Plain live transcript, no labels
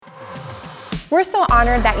We're so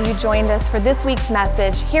honored that you joined us for this week's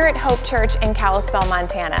message here at Hope Church in Kalispell,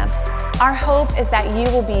 Montana. Our hope is that you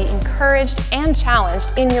will be encouraged and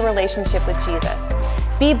challenged in your relationship with Jesus.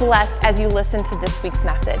 Be blessed as you listen to this week's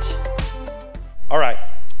message. All right.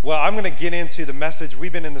 Well, I'm going to get into the message.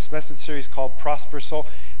 We've been in this message series called Prosperous Soul.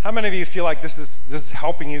 How many of you feel like this is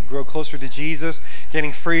helping you grow closer to Jesus,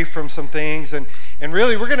 getting free from some things? And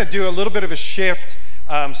really, we're going to do a little bit of a shift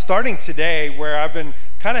starting today, where I've been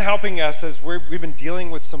kind of helping us as we've been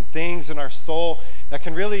dealing with some things in our soul that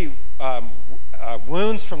can really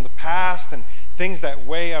wounds from the past and things that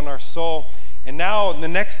weigh on our soul. And now in the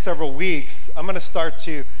next several weeks, I'm going to start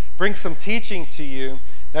to bring some teaching to you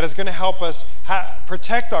that is going to help us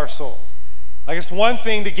protect our soul. Like, it's one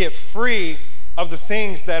thing to get free of the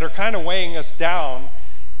things that are kind of weighing us down,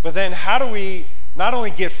 but then how do we not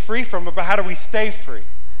only get free from it, but how do we stay free?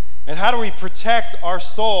 And how do we protect our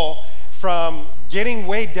soul from getting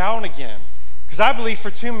weighed down again? Because I believe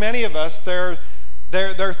for too many of us, there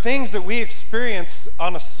are things that we experience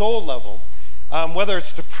on a soul level, whether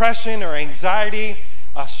it's depression or anxiety,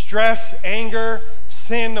 stress, anger,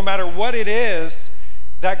 sin, no matter what it is,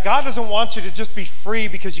 that God doesn't want you to just be free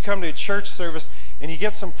because you come to a church service and you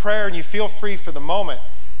get some prayer and you feel free for the moment.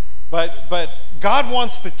 But God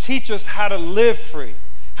wants to teach us how to live free,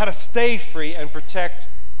 how to stay free and protect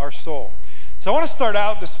our soul. So I want to start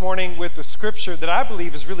out this morning with the scripture that I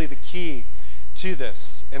believe is really the key to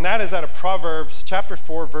this. And that is out of Proverbs chapter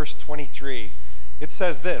 4, verse 23. It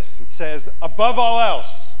says this. It says, above all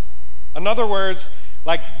else. In other words,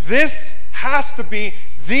 like, this has to be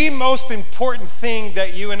the most important thing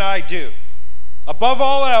that you and I do. Above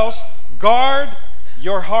all else, guard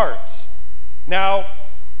your heart. Now,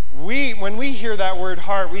 when we hear that word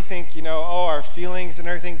heart, we think, our feelings and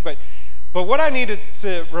everything, but what I needed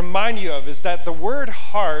to remind you of is that the word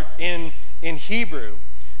heart in Hebrew,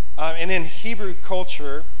 and in Hebrew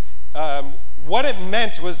culture, what it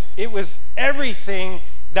meant was, it was everything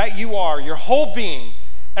that you are, your whole being,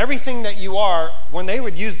 everything that you are. When they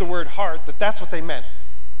would use the word heart, that's what they meant.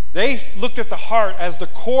 They looked at the heart as the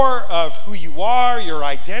core of who you are, your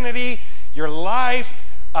identity, your life,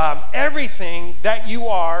 everything that you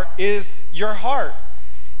are is your heart.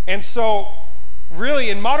 And so, really,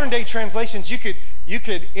 in modern day translations, you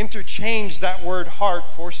could interchange that word heart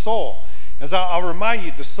for soul. As I'll remind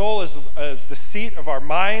you, the soul is the seat of our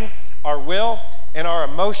mind, our will, and our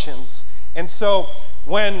emotions. And so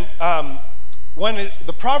when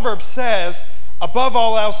the proverb says, above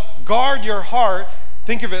all else, guard your heart,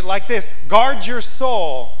 think of it like this: guard your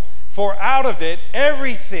soul, for out of it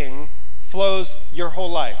everything flows your whole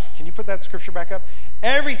life. Can you put that scripture back up?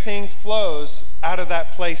 Everything flows out of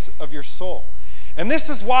that place of your soul. And this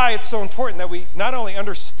is why it's so important that we not only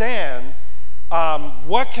understand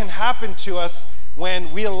what can happen to us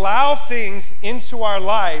when we allow things into our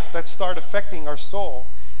life that start affecting our soul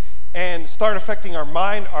and start affecting our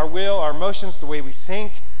mind, our will, our emotions, the way we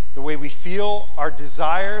think, the way we feel, our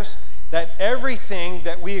desires, that everything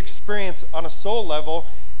that we experience on a soul level,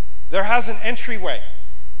 there has an entryway.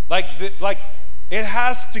 Like it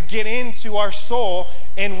has to get into our soul,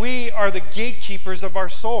 and we are the gatekeepers of our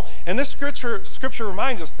soul. And this scripture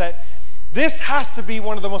reminds us that this has to be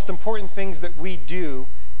one of the most important things that we do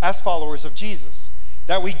as followers of Jesus.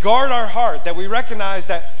 That we guard our heart, that we recognize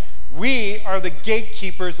that we are the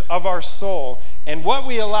gatekeepers of our soul, and what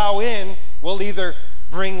we allow in will either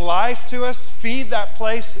bring life to us, feed that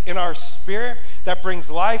place in our spirit that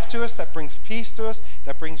brings life to us, that brings peace to us,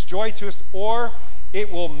 that brings joy to us, or it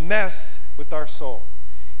will mess with our soul.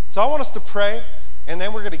 So I want us to pray, and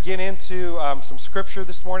then we're going to get into some scripture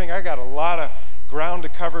this morning. I got a lot of ground to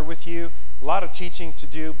cover with you, a lot of teaching to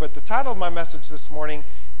do, but the title of my message this morning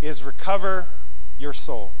is Recover Your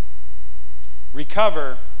Soul.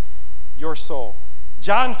 Recover your soul.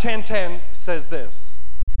 John 10:10 says this,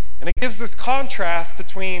 and it gives this contrast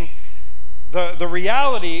between the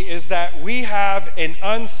reality is that we have an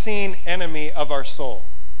unseen enemy of our soul,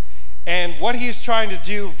 and what he's trying to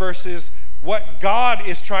do versus what God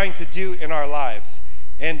is trying to do in our lives.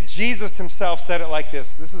 And Jesus himself said it like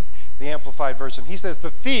this. This is the Amplified Version. He says, the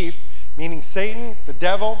thief, meaning Satan, the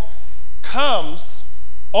devil, comes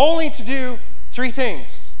only to do three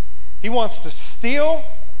things. He wants to steal,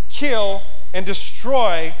 kill, and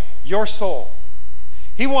destroy your soul.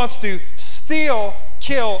 He wants to steal,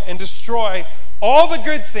 kill, and destroy all the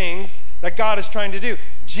good things that God is trying to do.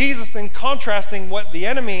 Jesus, in contrasting what the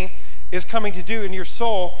enemy is coming to do in your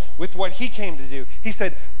soul with what he came to do. He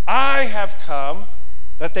said, I have come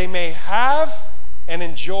that they may have and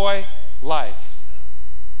enjoy life.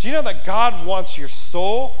 Do you know that God wants your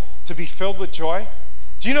soul to be filled with joy?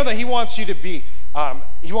 Do you know that he wants you to be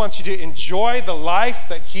He wants you to enjoy the life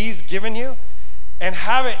that he's given you and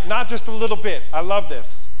have it not just a little bit. I love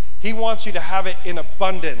this. He wants you to have it in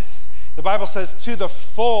abundance. The Bible says to the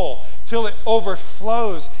full, till it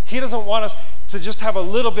overflows. He doesn't want us to just have a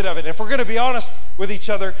little bit of it. If we're going to be honest with each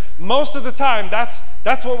other, most of the time,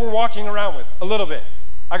 that's what we're walking around with, a little bit.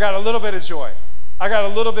 I got a little bit of joy. I got a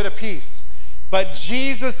little bit of peace. But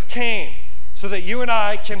Jesus came so that you and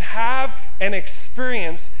I can have and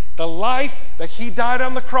experience the life that he died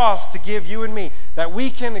on the cross to give you and me, that we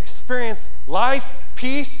can experience life,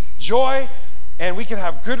 peace, joy, and we can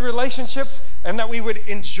have good relationships, and that we would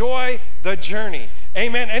enjoy the journey.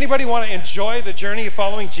 Amen. Anybody want to enjoy the journey of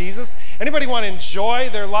following Jesus? Anybody want to enjoy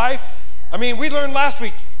their life? I mean, we learned last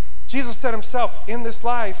week, Jesus said himself, in this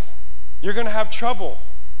life, you're going to have trouble.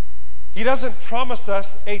 He doesn't promise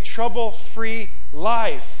us a trouble-free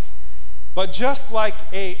life. But just like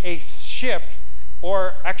a ship,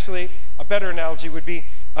 or actually a better analogy would be,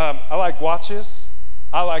 I like watches.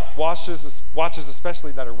 I like watches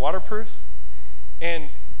especially that are waterproof. And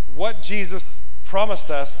what Jesus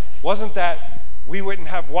promised us wasn't that we wouldn't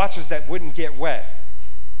have watches that wouldn't get wet.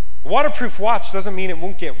 A waterproof watch doesn't mean it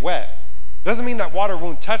won't get wet. Doesn't mean that water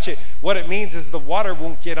won't touch it. What it means is the water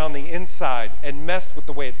won't get on the inside and mess with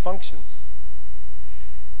the way it functions.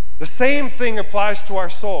 The same thing applies to our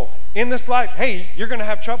soul. In this life, hey, you're going to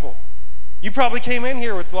have trouble. You probably came in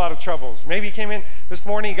here with a lot of troubles. Maybe you came in this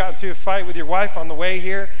morning, you got into a fight with your wife on the way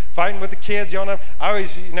here, fighting with the kids. I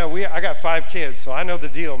always, I got 5 kids, so I know the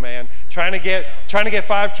deal, man. Trying to get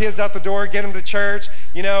 5 kids out the door, get them to church,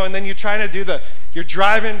 and then you're trying to you're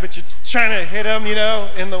driving, but you're trying to hit them,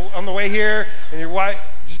 on the way here, and your wife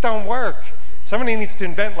just don't work. Somebody needs to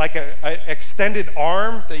invent like an extended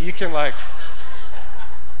arm that you can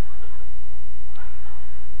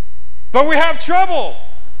But we have trouble.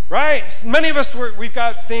 Right? Many of us, we've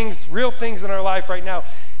got real things in our life right now.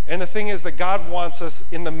 And the thing is that God wants us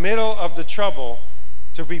in the middle of the trouble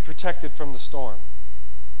to be protected from the storm.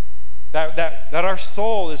 That our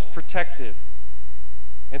soul is protected.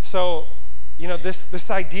 And so, this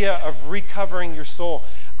idea of recovering your soul,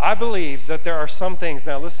 I believe that there are some things,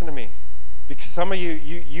 now listen to me, because some of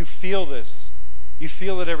you feel this. You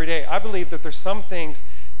feel it every day. I believe that there's some things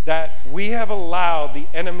that we have allowed the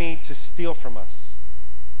enemy to steal from us.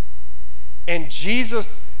 And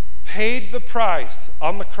Jesus paid the price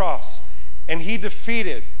on the cross, and he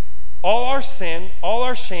defeated all our sin, all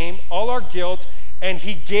our shame, all our guilt, and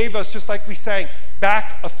he gave us, just like we sang,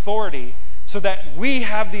 back authority, so that we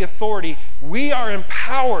have the authority. We are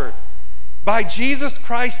empowered by Jesus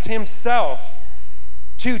Christ himself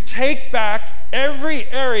to take back every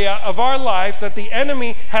area of our life that the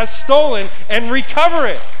enemy has stolen and recover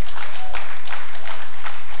it.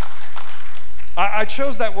 I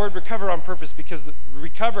chose that word recover on purpose because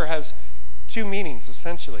recover has 2 meanings,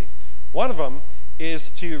 essentially. One of them is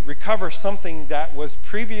to recover something that was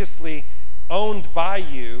previously owned by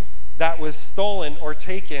you, that was stolen or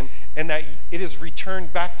taken, and that it is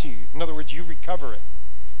returned back to you. In other words, you recover it.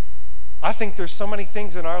 I think there's so many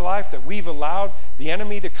things in our life that we've allowed the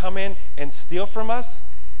enemy to come in and steal from us,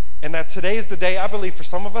 and that today's the day, I believe for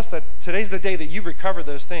some of us, that today's the day that you recover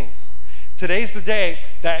those things. Today's the day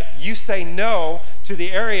that you say no to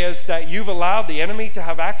the areas that you've allowed the enemy to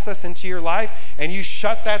have access into your life, and you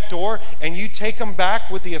shut that door and you take them back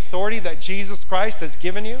with the authority that Jesus Christ has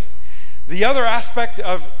given you. The other aspect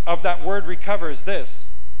of that word recover is this.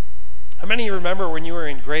 How many of you remember when you were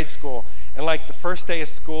in grade school and like the first day of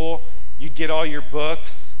school, you'd get all your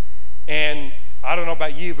books? And I don't know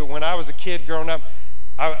about you, but when I was a kid growing up,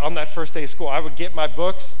 on that first day of school, I would get my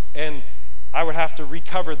books and I would have to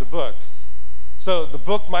recover the books. So the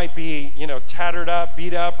book might be, tattered up,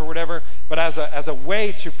 beat up or whatever, but as a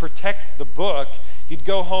way to protect the book, you'd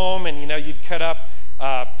go home and, you'd cut up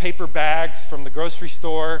paper bags from the grocery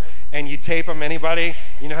store and you'd tape them. Anybody?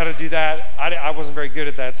 You know how to do that? I wasn't very good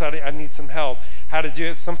at that, so I need some help. How to do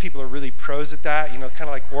it. Some people are really pros at that, kind of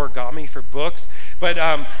like origami for books. But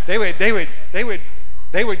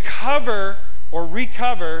they would cover or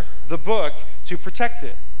recover the book to protect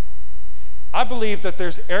it. I believe that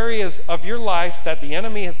there's areas of your life that the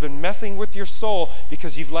enemy has been messing with your soul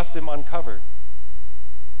because you've left him uncovered.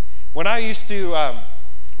 When I used to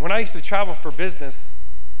travel for business,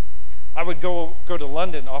 I would go to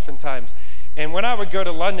London oftentimes. And when I would go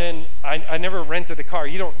to London, I never rented a car.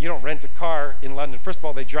 You don't rent a car in London. First of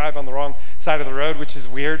all, they drive on the wrong side of the road, which is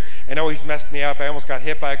weird and always messed me up. I almost got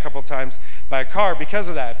hit by a couple times by a car because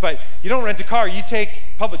of that. But you don't rent a car. You take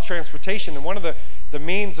public transportation. And one of the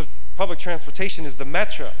means of public transportation is the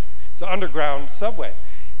metro. It's the underground subway.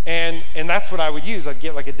 And that's what I would use. I'd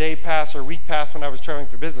get like a day pass or a week pass when I was traveling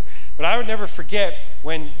for business. But I would never forget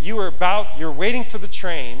when you're waiting for the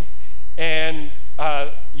train, and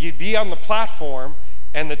you'd be on the platform,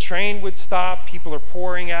 and the train would stop, people are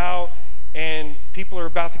pouring out, and people are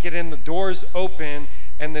about to get in, the doors open,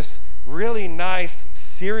 and this really nice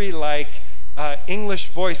Siri-like English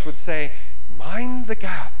voice would say, "Mind the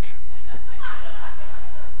gap."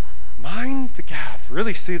 Mind the gap.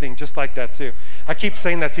 Really soothing, just like that too. I keep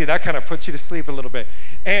saying that to you. That kind of puts you to sleep a little bit.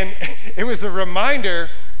 And it was a reminder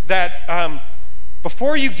that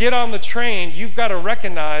before you get on the train, you've got to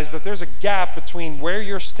recognize that there's a gap between where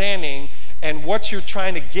you're standing and what you're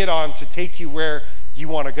trying to get on to take you where you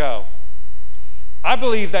want to go. I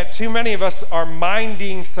believe that too many of us are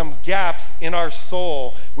minding some gaps in our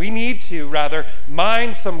soul. We need to, rather,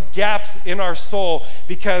 mind some gaps in our soul,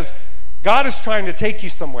 because God is trying to take you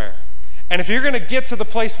somewhere. And if you're going to get to the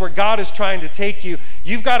place where God is trying to take you,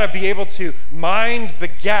 you've got to be able to mind the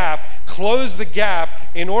gap, close the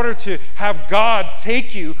gap, in order to have God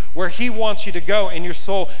take you where he wants you to go in your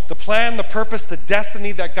soul, the plan, the purpose, the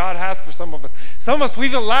destiny that God has for some of us. Some of us,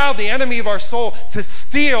 we've allowed the enemy of our soul to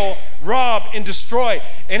steal, rob, and destroy.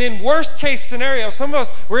 And in worst case scenario, some of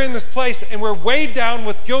us, we're in this place and we're weighed down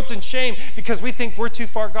with guilt and shame because we think we're too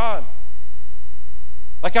far gone.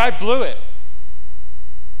 Like, I blew it.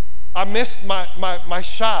 I missed my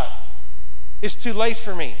shot. It's too late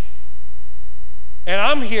for me. And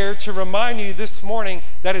I'm here to remind you this morning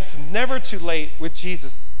that it's never too late with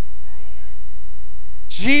Jesus.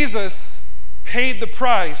 Jesus paid the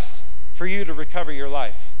price for you to recover your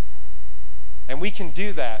life. And we can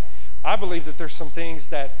do that. I believe that there's some things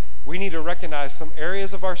that we need to recognize, some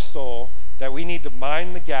areas of our soul that we need to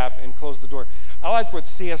mind the gap and close the door. I like what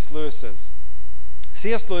C.S. Lewis says.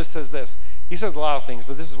 C.S. Lewis says this. He says a lot of things,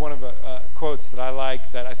 but this is one of the quotes that I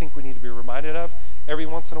like, that I think we need to be reminded of every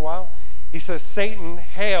once in a while. He says, Satan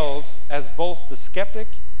hails as both the skeptic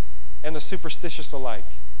and the superstitious alike.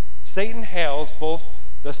 Satan hails both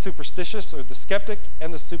the superstitious, or the skeptic,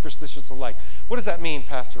 and the superstitious alike. What does that mean,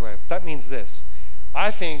 Pastor Lance? That means this.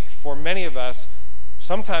 I think for many of us,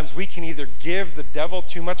 sometimes we can either give the devil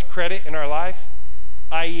too much credit in our life,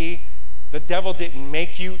 i.e., the devil didn't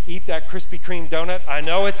make you eat that Krispy Kreme donut. I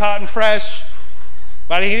know it's hot and fresh,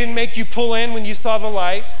 but he didn't make you pull in when you saw the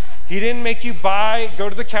light. He didn't make you go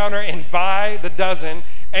to the counter and buy the dozen.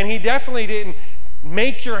 And he definitely didn't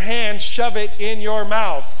make your hand shove it in your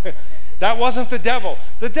mouth. That wasn't the devil.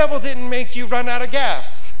 The devil didn't make you run out of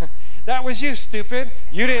gas. That was you, stupid.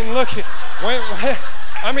 You didn't look at,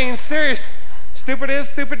 I mean, serious. Stupid is,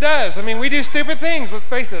 stupid does. I mean, we do stupid things. Let's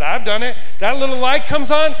face it. I've done it. That little light comes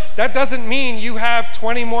on. That doesn't mean you have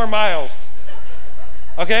 20 more miles.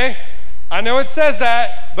 Okay? I know it says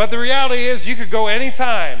that, but the reality is you could go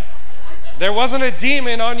anytime. There wasn't a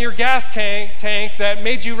demon on your gas tank that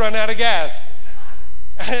made you run out of gas.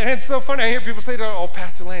 And it's so funny. I hear people say, "Oh,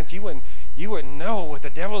 Pastor Lance, you wouldn't know what the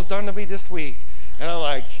devil's done to me this week." And I'm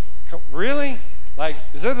like, really? Like,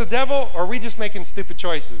 is it the devil, or are we just making stupid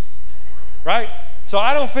choices? Right? So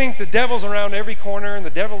I don't think the devil's around every corner and the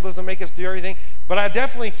devil doesn't make us do everything, but I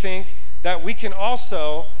definitely think that we can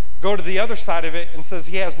also go to the other side of it and says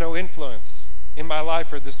he has no influence in my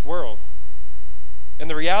life or this world. And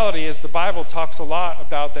the reality is the Bible talks a lot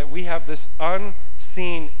about that we have this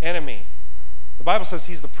unseen enemy. The Bible says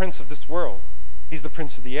he's the prince of this world. He's the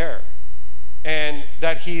prince of the air. And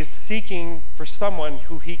that he is seeking for someone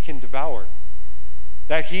who he can devour.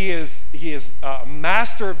 That he is a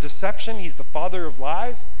master of deception. He's the father of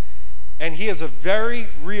lies. And he is a very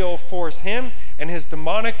real force. Him and his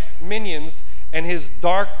demonic minions and his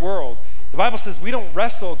dark world. The Bible says we don't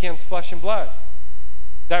wrestle against flesh and blood.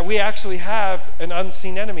 That we actually have an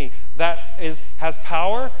unseen enemy that has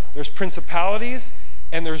power. There's principalities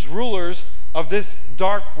and there's rulers of this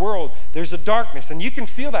dark world. There's a darkness, and you can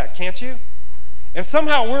feel that, can't you? And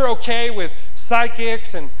somehow we're okay with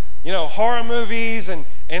psychics and horror movies and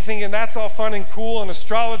thinking that's all fun and cool, and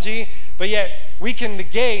astrology, but yet we can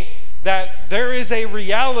negate that there is a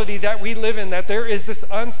reality that we live in, that there is this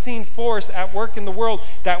unseen force at work in the world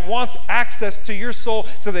that wants access to your soul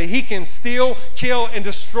so that he can steal, kill, and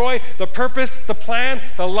destroy the purpose, the plan,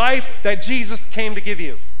 the life that Jesus came to give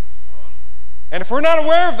you. And if we're not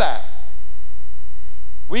aware of that,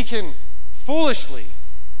 we can foolishly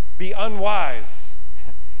be unwise.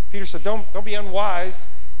 Peter said, don't be unwise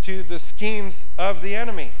to the schemes of the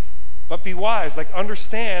enemy, but be wise. Like,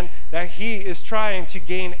 understand that he is trying to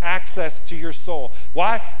gain access to your soul.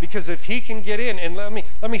 Why? Because if he can get in, and let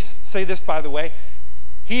me say this, by the way,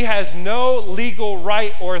 he has no legal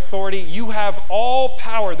right or authority. You have all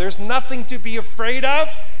power. There's nothing to be afraid of.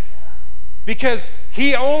 because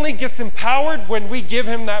he only gets empowered when we give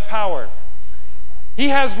him that power. He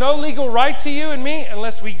has no legal right to you and me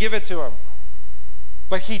unless we give it to him.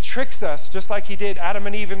 But he tricks us just like he did Adam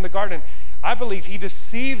and Eve in the garden. I believe he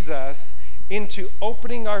deceives us into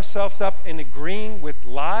opening ourselves up and agreeing with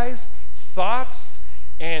lies, thoughts,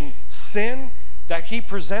 and sin that he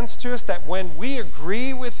presents to us, that when we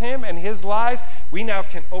agree with him and his lies, we now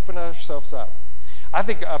can open ourselves up. I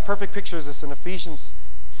think a perfect picture is this in Ephesians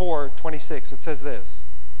 4:26. It says this: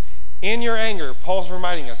 in your anger, Paul's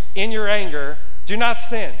reminding us, in your anger, do not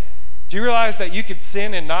sin. Do you realize that you could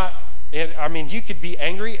sin and not, you could be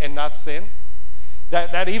angry and not sin?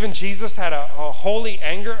 That even Jesus had a holy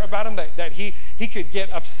anger about him, that he could get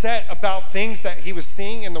upset about things that he was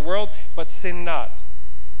seeing in the world, but sin not.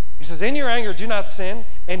 He says, in your anger, do not sin,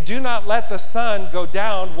 and do not let the sun go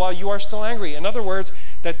down while you are still angry. In other words,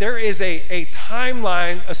 that there is a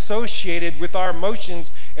timeline associated with our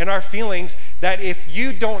emotions and our feelings, that if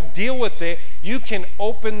you don't deal with it, you can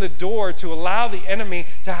open the door to allow the enemy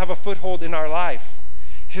to have a foothold in our life.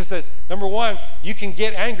 He says, number one, you can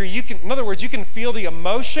get angry. In other words, you can feel the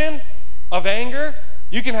emotion of anger.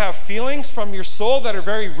 You can have feelings from your soul that are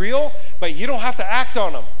very real, but you don't have to act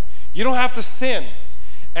on them. You don't have to sin.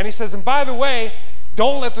 And he says, and by the way,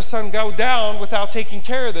 don't let the sun go down without taking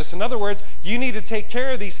care of this. In other words, you need to take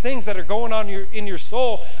care of these things that are going on in your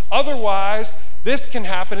soul. Otherwise, this can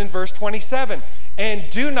happen in verse 27. And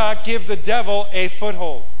do not give the devil a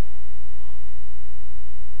foothold.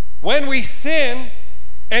 When we sin,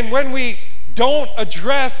 and when we don't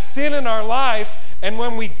address sin in our life, and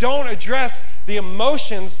when we don't address the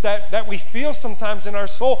emotions that we feel sometimes in our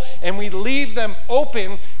soul, and we leave them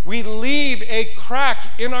open, we leave a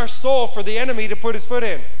crack in our soul for the enemy to put his foot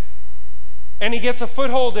in. And he gets a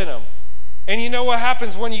foothold in him. And you know what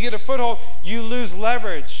happens when you get a foothold? You lose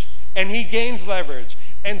leverage, and he gains leverage.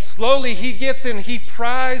 And slowly he gets in, he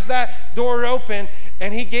pries that door open,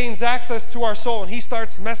 and he gains access to our soul, and he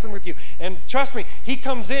starts messing with you. And trust me, he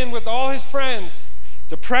comes in with all his friends: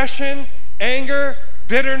 depression, anger,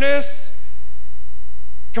 bitterness,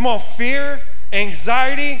 fear,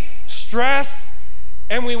 anxiety, stress.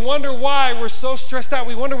 And we wonder why we're so stressed out.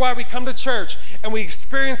 We wonder why we come to church and we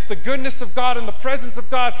experience the goodness of God and the presence of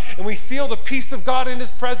God, and we feel the peace of God in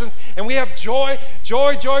his presence, and we have joy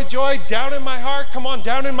down in my heart,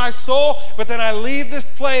 down in my soul. But then I leave this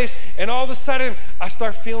place and all of a sudden I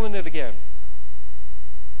start feeling it again.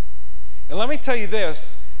 And let me tell you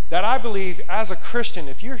this, that I believe as a Christian,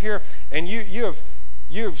 if you're here and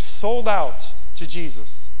you've sold out to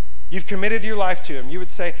Jesus, you've committed your life to him, you would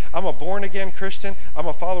say, I'm a born-again Christian, I'm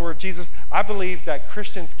a follower of Jesus. I believe that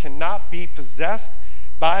Christians cannot be possessed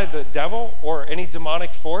by the devil or any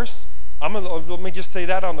demonic force. Let me just say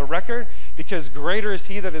that on the record, because greater is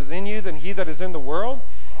he that is in you than he that is in the world.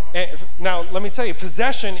 And now, let me tell you,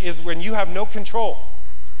 possession is when you have no control.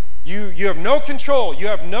 You have no control. You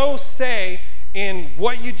have no say in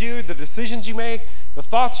what you do, the decisions you make, the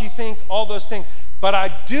thoughts you think, all those things. But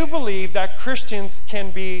I do believe that Christians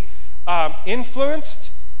can be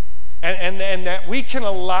influenced, and that we can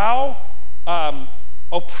allow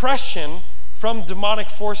oppression from demonic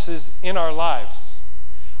forces in our lives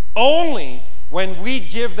only when we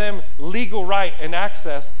give them legal right and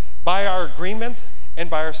access by our agreements and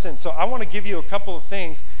by our sins. So I want to give you a couple of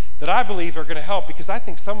things that I believe are going to help, because I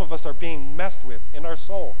think some of us are being messed with in our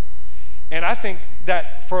soul. And I think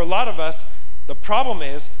that for a lot of us, the problem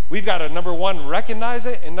is we've got to, number one, recognize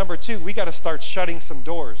it, and number two, we got to start shutting some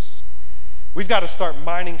doors. We've got to start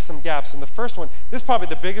mining some gaps. And the first one, this is probably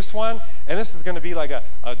the biggest one, and this is going to be like a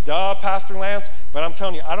duh, Pastor Lance, but I'm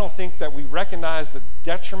telling you, I don't think that we recognize the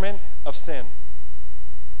detriment of sin.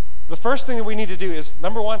 So the first thing that we need to do is,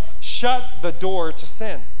 number one, shut the door to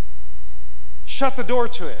sin. Shut the door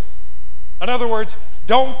to it. In other words,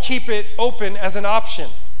 don't keep it open as an option.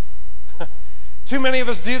 Too many of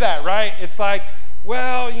us do that, right? It's like,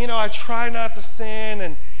 well, I try not to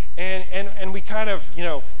sin, and we kind of,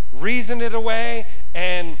 reason it away.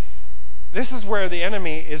 And this is where the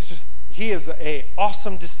enemy is he is an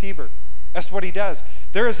awesome deceiver. That's what he does.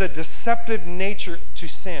 There is a deceptive nature to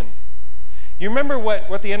sin. You remember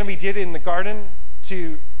what the enemy did in the garden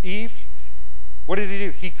to Eve? What did he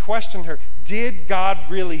do? He questioned her. Did God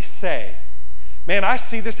really say? Man, I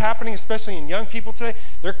see this happening, especially in young people today.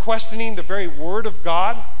 They're questioning the very word of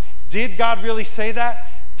God. Did God really say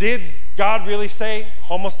that? Did God really say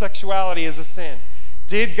homosexuality is a sin?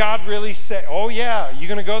 Did God really say, oh yeah, you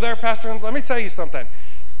going to go there, Pastor? Let me tell you something.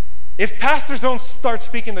 If pastors don't start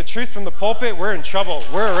speaking the truth from the pulpit, we're in trouble.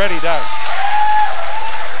 We're already done.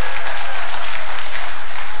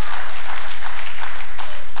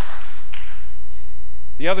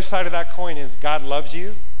 The other side of that coin is God loves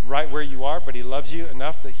you right where you are, but he loves you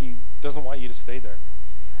enough that he doesn't want you to stay there.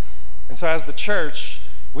 And so as the church,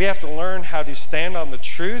 we have to learn how to stand on the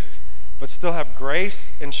truth, but still have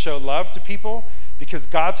grace and show love to people, because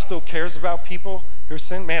God still cares about people who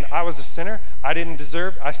sin. Man, I was a sinner.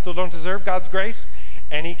 I still don't deserve God's grace,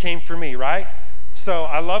 and he came for me, right? So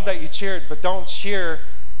I love that you cheered, but don't cheer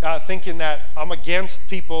thinking that I'm against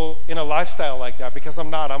people in a lifestyle like that, because I'm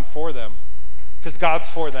not. I'm for them, because God's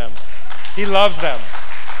for them. He loves them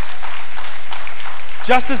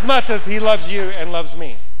just as much as he loves you and loves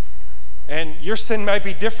me. And your sin might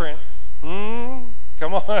be different.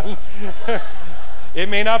 Come on. It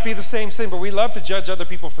may not be the same sin, but we love to judge other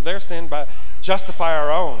people for their sin, but justify our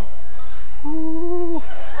own. Ooh.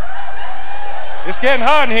 It's getting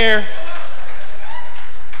hot in here.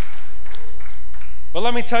 But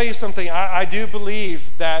let me tell you something. I do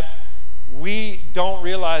believe that we don't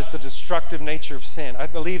realize the destructive nature of sin. I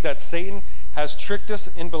believe that Satan has tricked us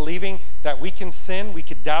in believing that we can sin, we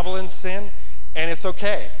could dabble in sin, and it's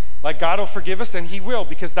okay. Like, God will forgive us, and he will,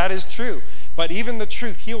 because that is true. But even the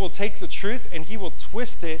truth, he will take the truth and he will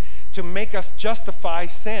twist it to make us justify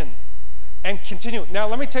sin and continue. Now,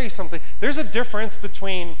 let me tell you something. There's a difference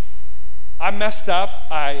between I messed up,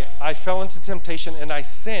 I fell into temptation, and I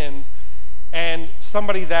sinned, and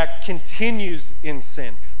somebody that continues in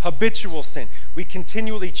sin, habitual sin. We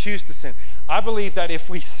continually choose to sin. I believe that if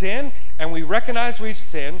we sin and we recognize we've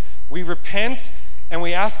sinned, we repent and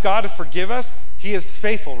we ask God to forgive us, he is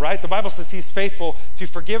faithful, right? The Bible says he's faithful to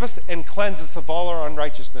forgive us and cleanse us of all our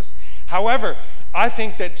unrighteousness. However, I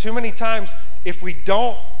think that too many times, if we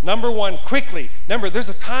don't, number one, quickly, remember, there's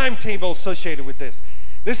a timetable associated with this.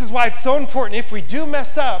 This is why it's so important, if we do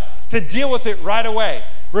mess up, to deal with it right away.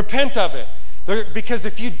 Repent of it. Because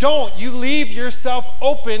if you don't, you leave yourself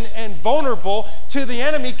open and vulnerable to the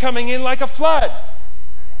enemy coming in like a flood.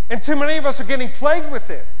 And too many of us are getting plagued with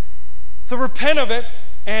it. So repent of it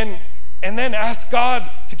and then ask God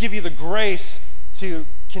to give you the grace to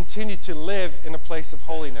continue to live in a place of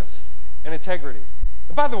holiness and integrity.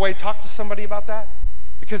 And by the way, talk to somebody about that,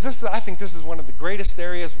 because I think this is one of the greatest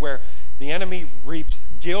areas where the enemy reaps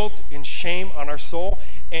guilt and shame on our soul.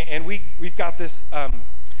 And we've got this,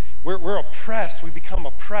 we're oppressed. We become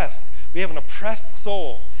oppressed. We have an oppressed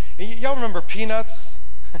soul. And y'all remember Peanuts?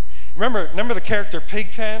 remember the character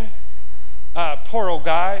Pigpen? Poor old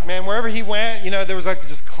guy, man, wherever he went, there was like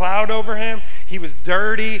just cloud over him. He was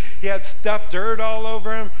dirty. He had stuffed dirt all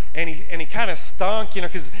over him, and he kind of stunk,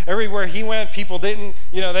 because everywhere he went, people didn't,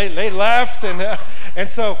 they left, and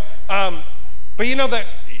so, but that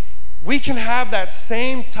we can have that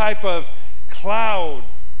same type of cloud,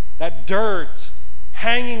 that dirt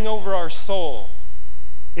hanging over our soul.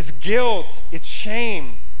 It's guilt, it's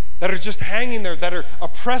shame, that are just hanging there, that are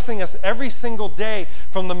oppressing us every single day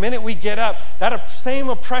from the minute we get up. That same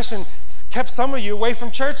oppression kept some of you away from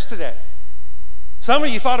church today. Some of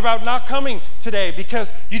you thought about not coming today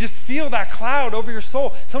because you just feel that cloud over your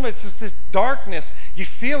soul. Some of it's just this darkness. You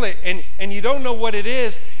feel it and you don't know what it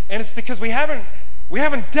is, and it's because we haven't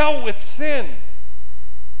dealt with sin.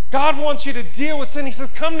 God wants you to deal with sin. He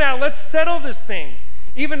says, come now, let's settle this thing.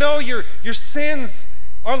 Even though your sins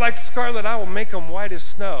are like scarlet, I will make them white as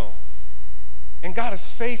snow. And God is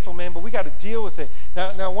faithful, man, but we got to deal with it.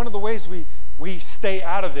 Now, one of the ways we stay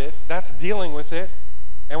out of it, that's dealing with it.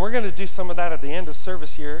 And we're going to do some of that at the end of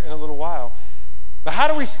service here in a little while. But how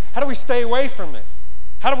do we stay away from it?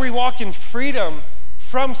 How do we walk in freedom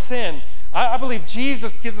from sin? I believe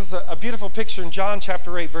Jesus gives us a beautiful picture in John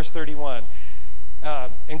chapter 8, verse 31.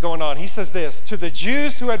 And going on, he says this, to the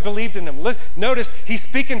Jews who had believed in him. Look, notice, he's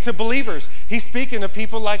speaking to believers. He's speaking to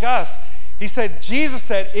people like us. He said, Jesus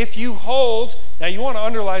said, if you hold, now you want to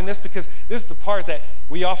underline this because this is the part that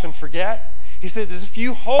we often forget. He said, if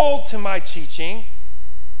you hold to my teaching,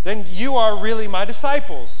 then you are really my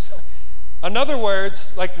disciples. In other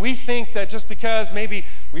words, like we think that just because maybe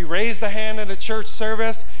we raise the hand at a church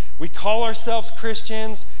service, we call ourselves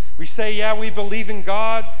Christians, we say, yeah, we believe in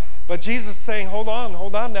God, but Jesus is saying, hold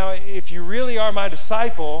on now. If you really are my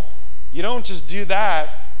disciple, you don't just do that.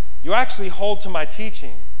 You actually hold to my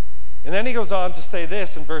teaching. And then he goes on to say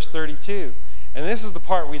this in verse 32. And this is the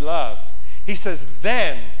part we love. He says,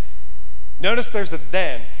 then. Notice there's a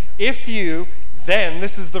then. If you, then,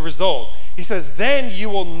 this is the result. He says, then you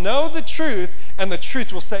will know the truth, and the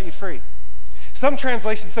truth will set you free. Some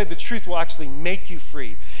translations say the truth will actually make you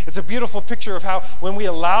free. It's a beautiful picture of how when we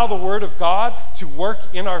allow the Word of God to work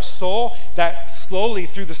in our soul, that slowly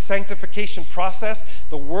through the sanctification process,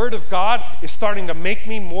 the Word of God is starting to make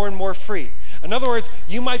me more and more free. In In other words,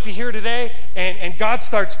 you might be here today and God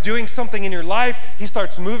starts doing something in your life. He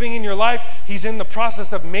starts moving in your life. He's in the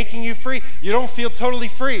process of making you free. You don't feel totally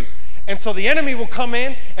free. And so the enemy will come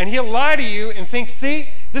in and he'll lie to you and think, see,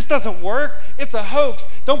 this doesn't work. It's a hoax.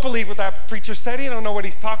 Don't believe what that preacher said. He don't know what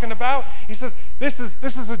he's talking about. He says, this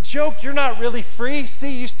is a joke. You're not really free.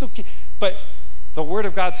 See, you still keep. But the Word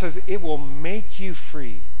of God says it will make you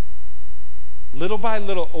free. Little by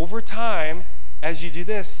little, over time, as you do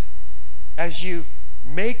this, as you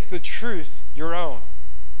make the truth your own.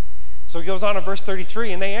 So he goes on in verse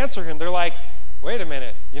 33, and they answer him. They're like, wait a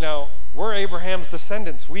minute, we're Abraham's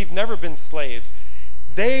descendants. We've never been slaves.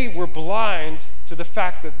 They were blind to the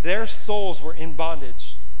fact that their souls were in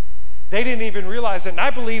bondage. They didn't even realize it. And I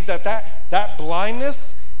believe that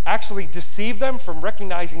blindness actually deceived them from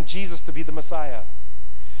recognizing Jesus to be the Messiah.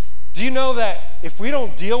 Do you know that if we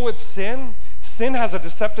don't deal with sin, sin has a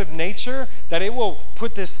deceptive nature, that it will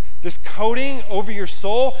put this coating over your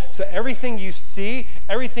soul, so everything you see,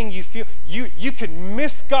 everything you feel, you can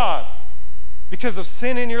miss God because of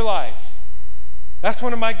sin in your life. That's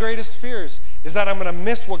one of my greatest fears, is that I'm going to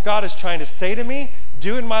miss what God is trying to say to me,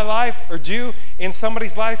 do in my life, or do in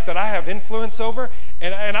somebody's life that I have influence over,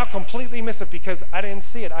 and I'll completely miss it because I didn't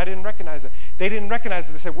see it. I didn't recognize it. They didn't recognize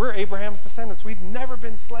it. They said, we're Abraham's descendants. We've never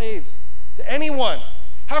been slaves to anyone.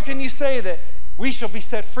 How can you say that we shall be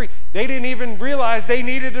set free? They didn't even realize they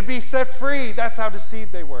needed to be set free. That's how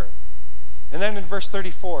deceived they were. And then in verse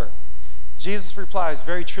 34, Jesus replies,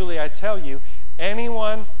 very truly I tell you,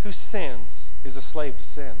 anyone who sins is a slave to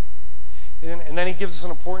sin. And then he gives us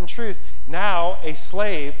an important truth. Now a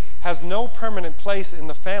slave has no permanent place in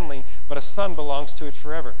the family, but a son belongs to it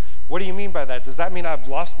forever. What do you mean by that? Does that mean I've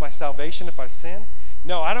lost my salvation if I sin?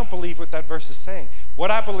 No, I don't believe what that verse is saying. What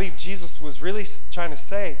I believe Jesus was really trying to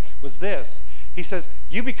say was this. He says,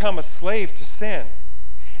 you become a slave to sin.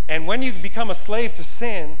 And when you become a slave to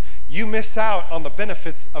sin, you miss out on the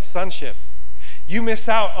benefits of sonship. You miss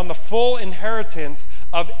out on the full inheritance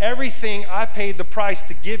of everything I paid the price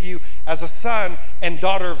to give you as a son and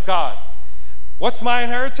daughter of God. What's my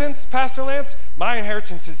inheritance, Pastor Lance? My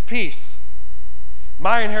inheritance is peace.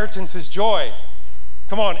 My inheritance is joy.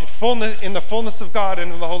 Come on, in the fullness of God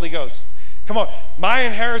and in the Holy Ghost. Come on, my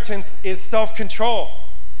inheritance is self-control,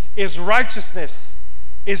 is righteousness,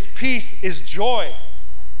 is peace, is joy.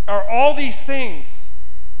 Are all these things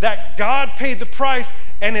that God paid the price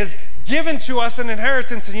and has given to us an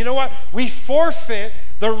inheritance. And you know what? We forfeit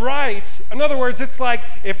the right. In other words, it's like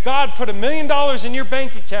if God put $1 million in your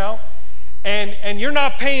bank account and you're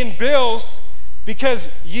not paying bills because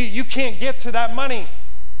you can't get to that money.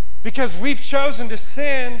 Because we've chosen to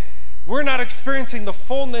sin, we're not experiencing the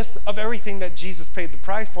fullness of everything that Jesus paid the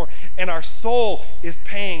price for, and our soul is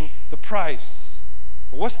paying the price.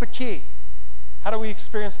 But what's the key? How do we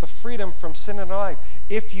experience the freedom from sin in our life?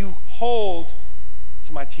 If you hold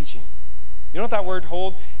to my teaching. You know what that word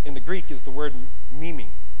hold in the Greek is? The word mimi.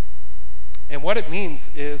 And what it means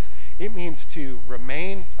is, it means to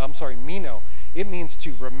remain, meno. It means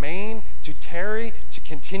to remain, to tarry, to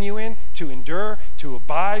continue in, to endure, to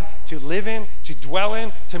abide, to live in, to dwell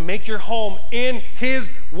in, to make your home in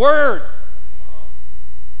His Word.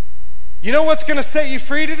 You know what's going to set you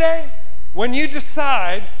free today? When you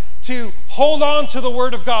decide to hold on to the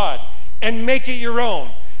Word of God and make it your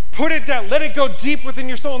own. Put it down. Let it go deep within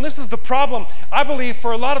your soul. And this is the problem, I believe,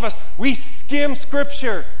 for a lot of us. We skim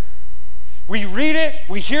Scripture. We read it,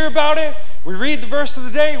 we hear about it, we read the verse of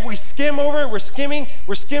the day, we skim over it, we're skimming,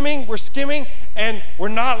 and we're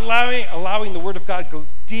not allowing the Word of God go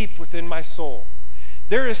deep within my soul.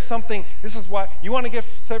 There is something, this is why, you want to get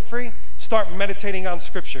set free? Start meditating on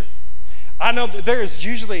Scripture. I know that there is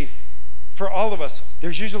usually, for all of us,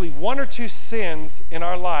 there's usually one or two sins in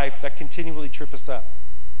our life that continually trip us up.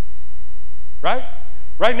 Right?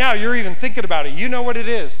 Right now, you're even thinking about it. You know what it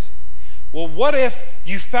is. Well, what if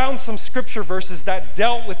you found some scripture verses that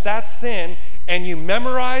dealt with that sin and you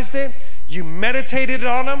memorized it, you meditated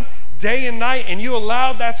on them day and night, and you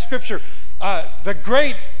allowed that scripture? The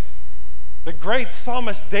great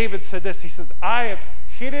psalmist David said this. He says, I have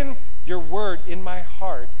hidden your word in my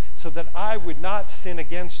heart so that I would not sin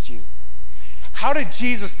against you. How did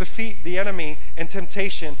Jesus defeat the enemy and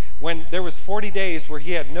temptation when there was 40 days where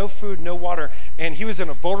he had no food, no water, and he was in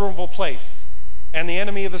a vulnerable place? And the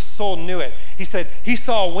enemy of his soul knew it. He said he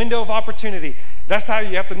saw a window of opportunity. That's how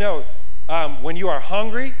you have to know. When you are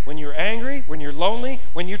hungry, when you're angry, when you're lonely,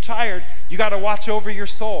 when you're tired, you got to watch over your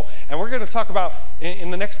soul. And we're going to talk about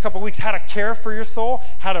in the next couple of weeks how to care for your soul,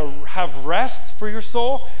 how to have rest for your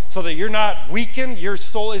soul so that you're not weakened. Your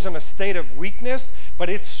soul is in a state of weakness, but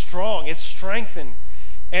it's strong, it's strengthened.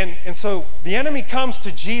 And so the enemy comes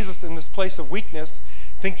to Jesus in this place of weakness,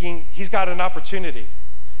 thinking he's got an opportunity.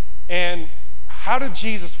 And how did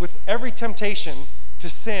Jesus, with every temptation to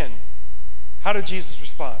sin, how did Jesus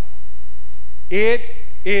respond? It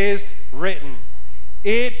is written.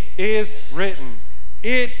 It is written.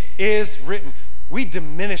 It is written. We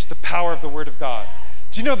diminish the power of the Word of God.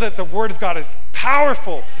 Do you know that the Word of God is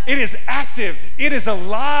powerful? It is active. It is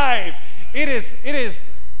alive. It is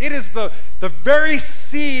the very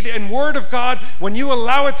seed and Word of God. When you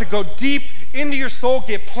allow it to go deep into your soul,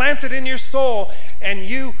 get planted in your soul, and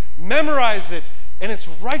you memorize it, and it's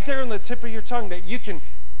right there on the tip of your tongue, that you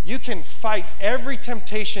can fight every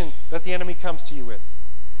temptation that the enemy comes to you with.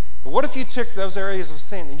 But what if you took those areas of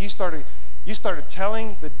sin and you started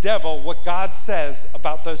telling the devil what God says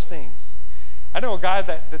about those things? I know a guy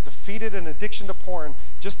that defeated an addiction to porn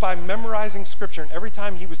just by memorizing scripture, and every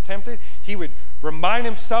time he was tempted, he would remind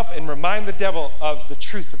himself and remind the devil of the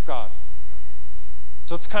truth of God.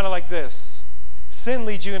 So it's kind of like this. Sin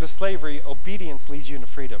leads you into slavery. Obedience leads you into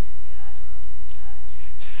freedom.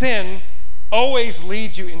 Sin always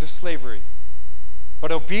leads you into slavery.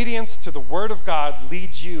 But obedience to the Word of God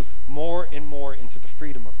leads you more and more into the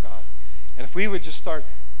freedom of God. And if we would just start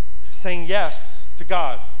saying yes to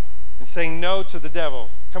God and saying no to the devil.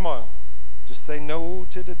 Come on. Just say no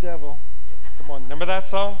to the devil. Come on. Remember that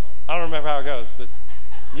song? I don't remember how it goes, but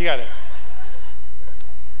you got it.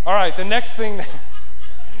 All right, the next thing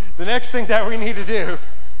that we need to do,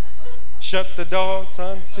 shut the door,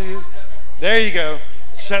 son, to you. There you go.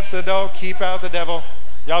 Shut the door, keep out the devil.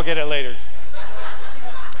 Y'all get it later.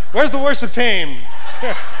 Where's the worship team?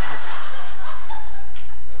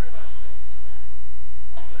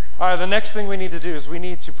 All right, the next thing we need to do is we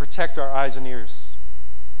need to protect our eyes and ears.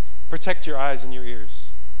 Protect your eyes and your ears.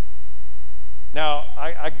 Now,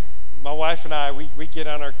 my wife and I, we get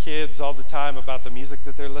on our kids all the time about the music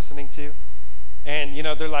that they're listening to. And,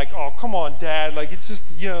 they're like, oh, come on, Dad. Like, it's just,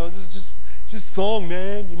 this is just song,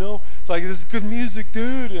 man, It's like, this is good music,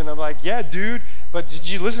 dude. And I'm like, yeah, dude. But did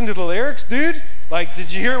you listen to the lyrics, dude? Like,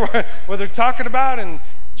 did you hear what they're talking about and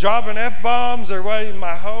dropping F-bombs or what in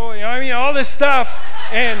my hoe? All this stuff.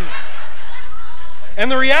 And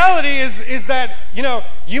the reality is that,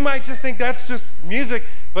 you might just think that's just music,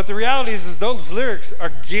 but the reality is those lyrics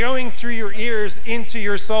are going through your ears into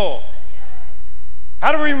your soul.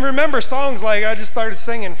 How do we remember songs like I just started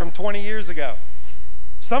singing from 20 years ago?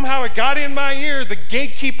 Somehow it got in my ear, the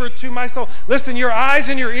gatekeeper to my soul. Listen, your eyes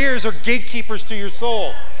and your ears are gatekeepers to your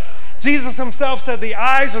soul. Jesus himself said the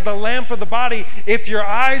eyes are the lamp of the body. If your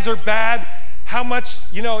eyes are bad, how much,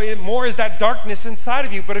 more is that darkness inside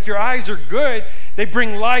of you. But if your eyes are good, they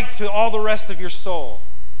bring light to all the rest of your soul.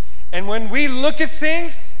 And when we look at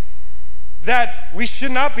things that we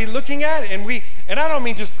should not be looking at, and I don't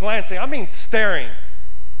mean just glancing, I mean staring.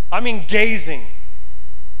 I mean gazing.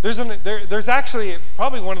 There's actually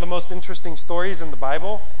probably one of the most interesting stories in the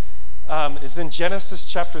Bible is in Genesis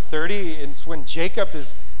chapter 30. It's when Jacob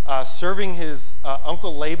is serving his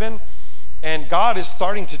uncle Laban, and God is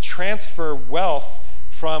starting to transfer wealth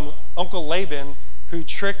from Uncle Laban, who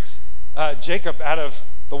tricked Jacob out of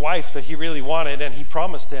the wife that he really wanted and he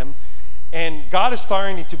promised him. And God is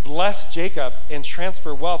starting to bless Jacob and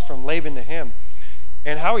transfer wealth from Laban to him.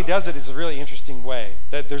 And how he does it is a really interesting way,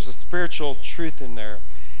 that there's a spiritual truth in there.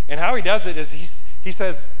 And how he does it is he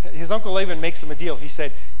says, his Uncle Laban makes him a deal. He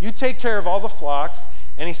said, you take care of all the flocks,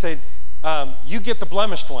 and he said, you get the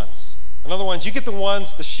blemished ones. In other words, you get the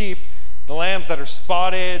ones, the sheep, the lambs that are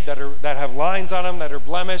spotted, that have lines on them, that are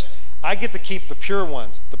blemished. I get to keep the pure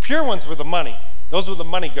ones. The pure ones were the money. Those were the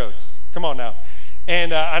money goats. Come on now.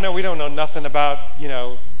 And I know we don't know nothing about,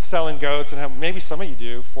 selling goats, and maybe some of you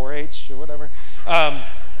do, 4-H or whatever.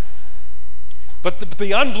 But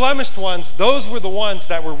the unblemished ones, those were the ones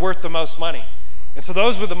that were worth the most money. And so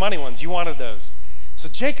those were the money ones. You wanted those. So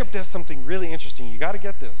Jacob does something really interesting. You got to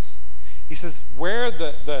get this. He says where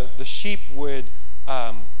the sheep would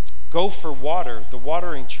go for water, the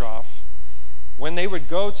watering trough, when they would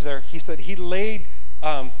go to there, he said he laid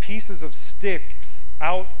pieces of sticks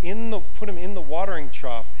out put them in the watering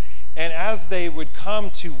trough. And as they would come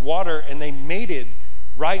to water and they mated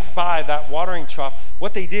right by that watering trough,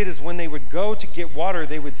 what they did is when they would go to get water,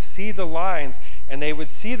 they would see the lines and they would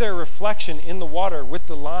see their reflection in the water with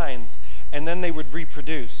the lines, and then they would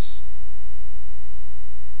reproduce.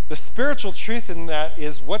 The spiritual truth in that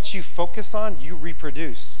is what you focus on, you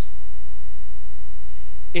reproduce.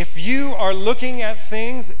 If you are looking at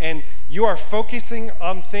things and you are focusing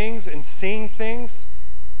on things and seeing things,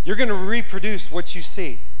 you're going to reproduce what you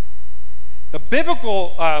see. The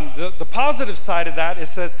biblical, the positive side of that, it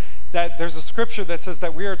says that there's a scripture that says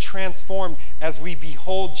that we are transformed as we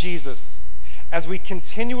behold Jesus, as we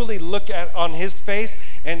continually look on his face.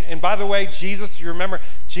 And by the way, Jesus, you remember,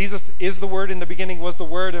 Jesus is the Word. In the beginning was the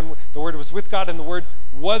Word, and the Word was with God, and the Word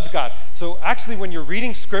was God. So actually, when you're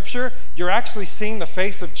reading Scripture, you're actually seeing the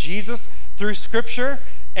face of Jesus through Scripture,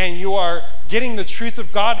 and you are getting the truth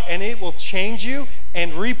of God, and it will change you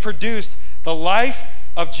and reproduce the life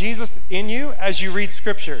of Jesus in you as you read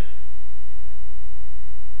Scripture.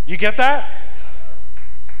 You get that?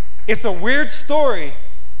 It's a weird story,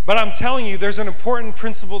 but I'm telling you, there's an important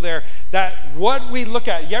principle there, that what we look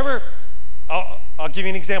at, I'll give you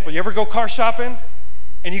an example. You ever go car shopping?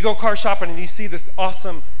 And you go car shopping and you see this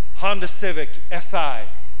awesome Honda Civic SI,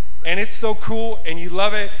 and it's so cool and you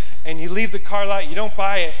love it, and you leave the car lot, you don't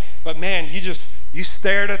buy it, but man, you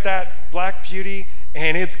stared at that black beauty,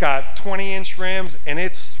 and it's got 20-inch rims, and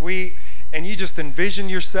it's sweet, and you just envision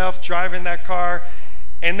yourself driving that car,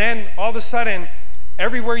 and then all of a sudden,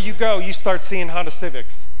 everywhere you go, you start seeing Honda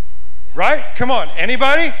Civics. Right? Come on,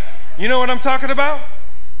 anybody? You know what I'm talking about?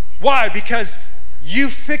 Why? Because you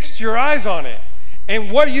fixed your eyes on it.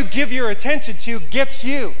 And what you give your attention to gets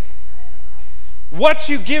you. What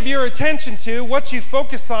you give your attention to, what you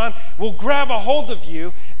focus on, will grab a hold of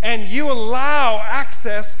you, and you allow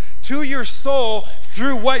access to your soul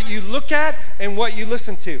through what you look at and what you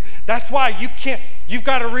listen to. That's why you've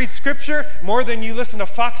got to read Scripture more than you listen to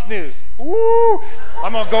Fox News. Ooh,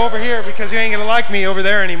 I'm going to go over here because you ain't going to like me over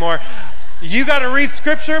there anymore. You got to read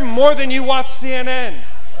Scripture more than you watch CNN,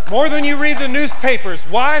 more than you read the newspapers.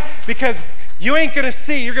 Why? Because you ain't going to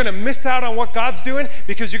see, you're going to miss out on what God's doing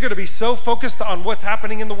because you're going to be so focused on what's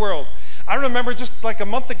happening in the world. I remember just like a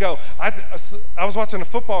month ago, I was watching a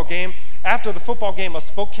football game. After the football game, a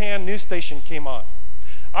Spokane news station came on.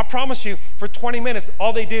 I promise you, for 20 minutes,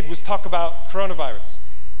 all they did was talk about coronavirus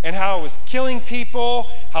and how it was killing people,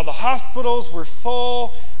 how the hospitals were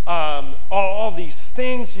full, all these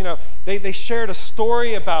things. You know, they shared a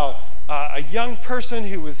story about a young person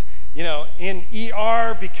who was, in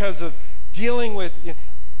ER because of dealing with.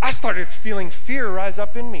 I started feeling fear rise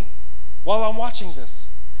up in me while I'm watching this.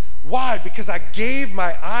 Why? Because I gave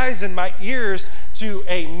my eyes and my ears to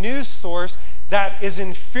a news source that is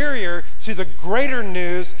inferior to the greater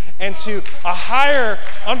news and to a higher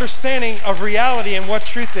understanding of reality and what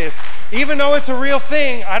truth is. Even though it's a real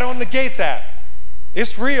thing, I don't negate that.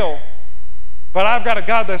 It's real, but I've got a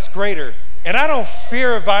God that's greater. And I don't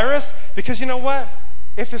fear a virus because you know what?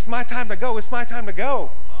 If it's my time to go, it's my time to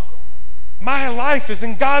go. My life is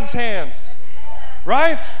in God's hands,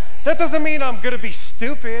 right? That doesn't mean I'm going to be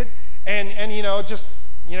stupid and just,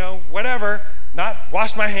 whatever, not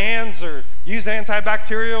wash my hands or use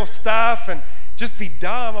antibacterial stuff and just be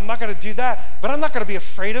dumb. I'm not going to do that, but I'm not going to be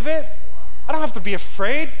afraid of it. I don't have to be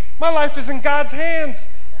afraid. My life is in God's hands.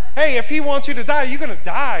 Hey, if he wants you to die, you're going to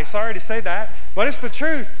die. Sorry to say that, but it's the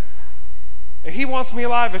truth. If he wants me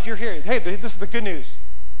alive, if you're here, hey, this is the good news.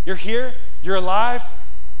 You're here, you're alive.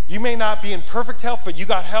 You may not be in perfect health, but you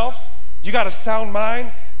got health. You got a sound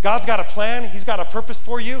mind. God's got a plan. He's got a purpose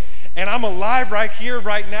for you. And I'm alive right here,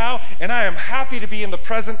 right now. And I am happy to be in the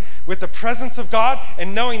present with the presence of God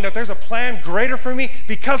and knowing that there's a plan greater for me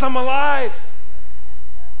because I'm alive.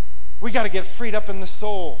 We got to get freed up in the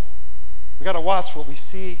soul. We got to watch what we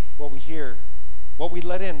see, what we hear, what we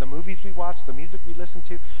let in, the movies we watch, the music we listen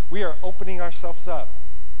to. We are opening ourselves up.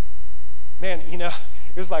 Man, it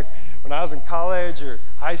was like when I was in college or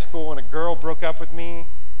high school when a girl broke up with me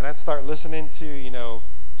and I'd start listening to,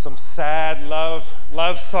 some sad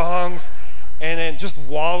love songs and then just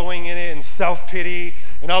wallowing in it and self-pity,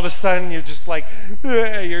 and all of a sudden you're just like,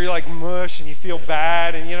 you're like mush and you feel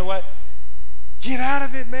bad, and you know what? Get out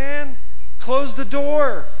of it, man. Close the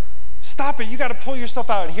door. Stop it. You got to pull yourself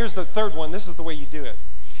out. And here's the third one. This is the way you do it.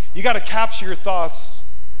 You got to capture your thoughts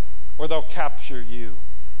or they'll capture you.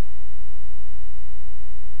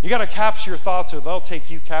 You got to capture your thoughts or they'll take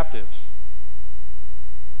you captive.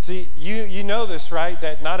 See, you know this, right?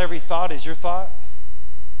 That not every thought is your thought.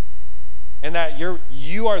 And that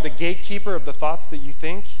you are the gatekeeper of the thoughts that you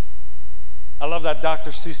think. I love that Dr.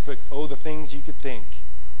 Seuss book, Oh, the Things You Could Think.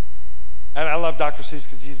 And I love Dr. Seuss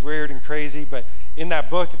because he's weird and crazy, but in that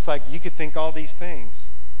book, it's like you could think all these things,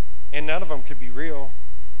 and none of them could be real.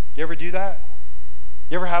 You ever do that?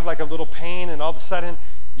 You ever have like a little pain, and all of a sudden,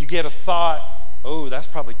 you get a thought, oh, that's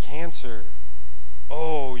probably cancer.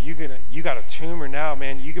 Oh, you got a tumor now,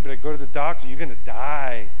 man. You better go to the doctor. You're going to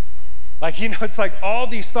die. Like, it's like all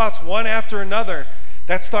these thoughts, one after another,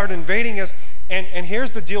 that start invading us. And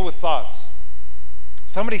here's the deal with thoughts.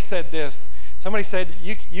 Somebody said this. Somebody said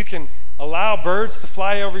you can allow birds to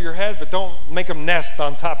fly over your head, but don't make them nest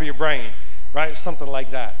on top of your brain, right? Something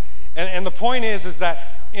like that. And the point is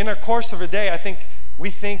that in a course of a day, I think we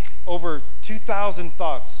think over 2,000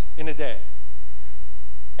 thoughts in a day.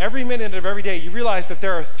 Every minute of every day, you realize that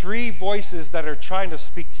there are 3 voices that are trying to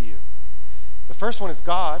speak to you. The first one is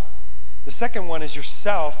God. The second one is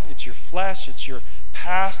yourself. It's your flesh. It's your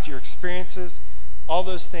past, your experiences, all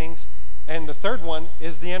those things. And the third one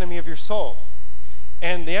is the enemy of your soul.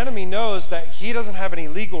 And the enemy knows that he doesn't have any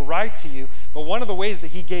legal right to you, but one of the ways that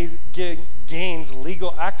he gains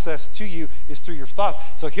legal access to you is through your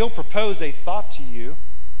thoughts. So he'll propose a thought to you.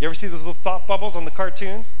 You ever see those little thought bubbles on the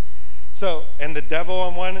cartoons? So, and the devil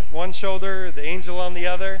on one shoulder, the angel on the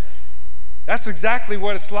other. That's exactly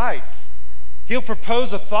what it's like. He'll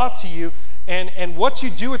propose a thought to you, and what you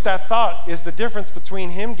do with that thought is the difference between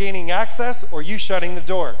him gaining access or you shutting the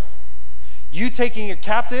door. You taking it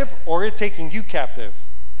captive or it taking you captive.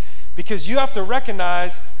 Because you have to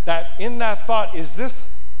recognize that in that thought, is this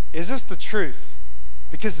the truth?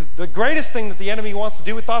 Because the greatest thing that the enemy wants to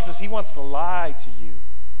do with thoughts is he wants to lie to you.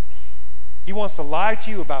 He wants to lie to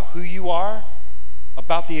you about who you are,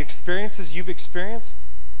 about the experiences you've experienced,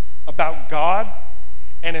 about God.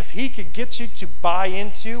 And if he could get you to buy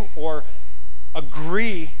into or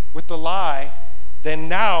agree with the lie, then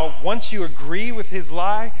now, once you agree with his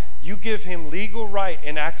lie, you give him legal right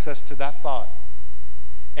and access to that thought.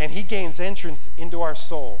 And he gains entrance into our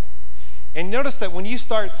soul. And notice that when you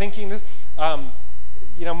start thinking this,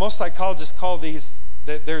 most psychologists call these,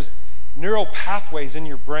 that there's neural pathways in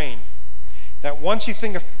your brain. That once you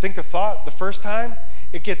think a thought the first time,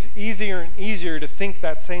 it gets easier and easier to think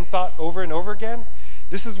that same thought over and over again.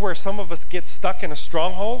 This is where some of us get stuck in a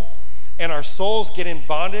stronghold and our souls get in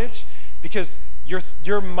bondage because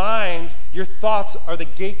your mind, your thoughts are the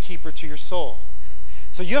gatekeeper to your soul.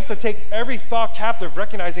 So you have to take every thought captive,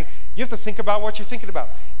 recognizing you have to think about what you're thinking about.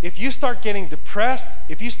 If you start getting depressed,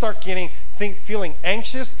 if you start feeling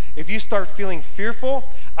anxious, if you start feeling fearful,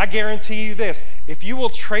 I guarantee you this, if you will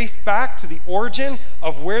trace back to the origin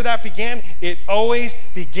of where that began, it always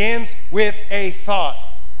begins with a thought.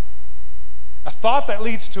 A thought that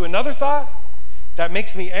leads to another thought, that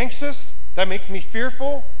makes me anxious, that makes me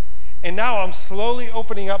fearful, and now I'm slowly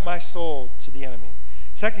opening up my soul to the enemy.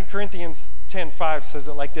 2 Corinthians 10:5 says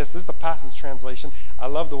it like this. This is the Passage translation. I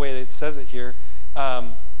love the way that it says it here.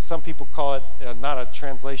 Some people call it not a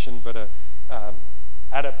translation, but a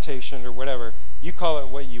adaptation or whatever. You call it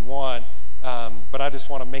what you want, but I just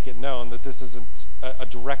want to make it known that this isn't a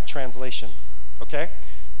direct translation. Okay?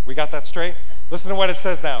 We got that straight? Listen to what it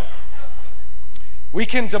says now. We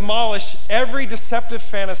can demolish every deceptive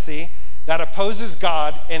fantasy that opposes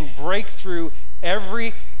God and break through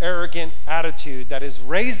every arrogant attitude that is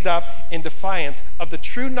raised up in defiance of the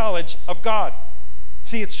true knowledge of God.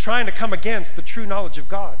 See, it's trying to come against the true knowledge of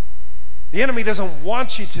God. The enemy doesn't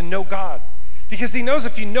want you to know God because he knows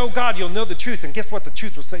if you know God, you'll know the truth, and guess what? The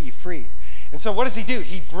truth will set you free. And so what does he do?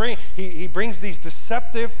 He brings these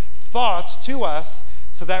deceptive thoughts to us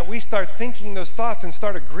so that we start thinking those thoughts and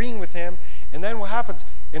start agreeing with him. And then what happens?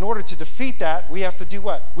 In order to defeat that, we have to do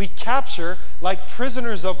what? We capture, like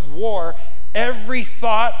prisoners of war, every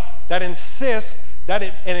thought that insists that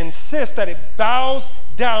it bows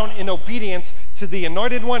down in obedience to the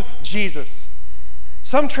anointed one, Jesus.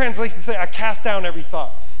 Some translations say, I cast down every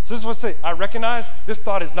thought. So this is what it says. I recognize this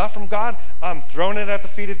thought is not from God. I'm throwing it at the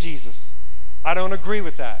feet of Jesus. I don't agree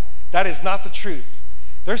with that. That is not the truth.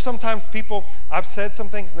 There's sometimes people, I've said some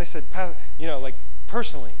things and they said, like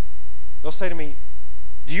personally, they'll say to me,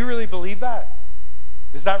 do you really believe that?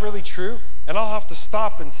 Is that really true? And I'll have to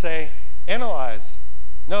stop and say, analyze.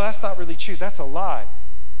 No, that's not really true. That's a lie.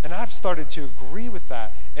 And I've started to agree with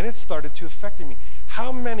that, and it's started to affect me.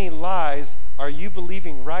 How many lies are you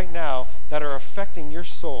believing right now that are affecting your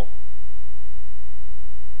soul?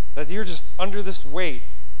 That you're just under this weight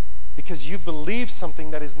because you believe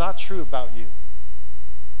something that is not true about you.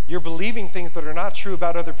 You're believing things that are not true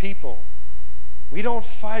about other people. We don't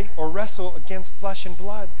fight or wrestle against flesh and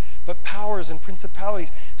blood, but powers and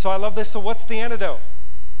principalities. So I love this. So what's the antidote?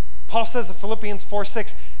 Paul says in Philippians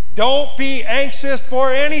 4:6, don't be anxious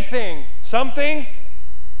for anything. Some things,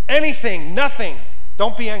 anything, nothing.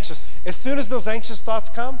 Don't be anxious. As soon as those anxious thoughts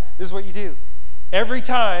come, this is what you do. Every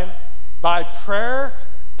time, by prayer,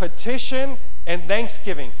 petition, and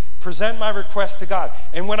thanksgiving, present my request to God.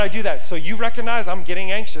 And when I do that, so you recognize I'm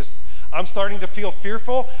getting anxious. I'm starting to feel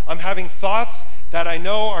fearful. I'm having thoughts that I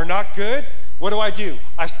know are not good. What do?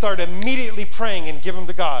 I start immediately praying and give them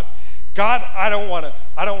to God. God, I don't want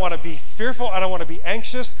to be fearful. I don't want to be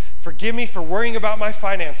anxious. Forgive me for worrying about my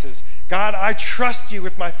finances. God, I trust you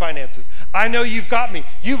with my finances. I know you've got me.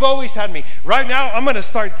 You've always had me. Right now, I'm going to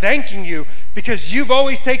start thanking you because you've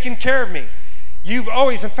always taken care of me. You've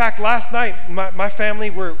always, in fact, last night, my family,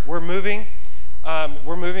 we're moving.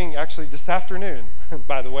 We're moving actually this afternoon,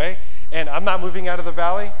 by the way. And I'm not moving out of the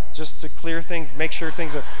valley, just to clear things, make sure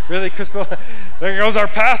things are really crystal. There goes our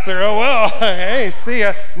pastor. Oh, well, hey, see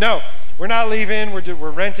ya. No, we're not leaving.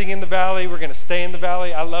 We're renting in the valley. We're going to stay in the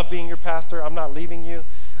valley. I love being your pastor. I'm not leaving you.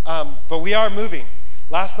 But we are moving.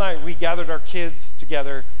 Last night, we gathered our kids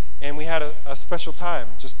together, and we had a special time,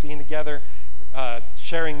 just being together,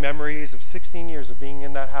 sharing memories of 16 years of being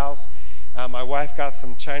in that house. My wife got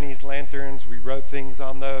some Chinese lanterns. We wrote things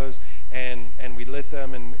on those, and we lit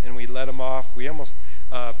them, and we let them off. We almost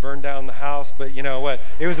burned down the house, but you know what?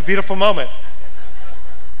 It was a beautiful moment.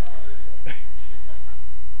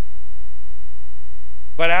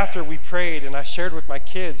 But after we prayed, and I shared with my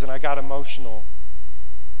kids, and I got emotional,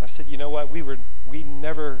 I said, you know what? We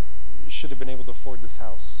never should have been able to afford this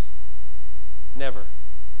house. Never.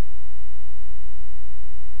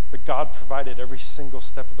 But God provided every single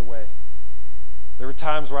step of the way. There were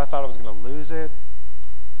times where I thought I was going to lose it.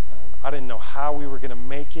 I didn't know how we were going to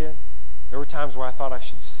make it. There were times where I thought I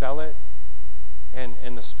should sell it.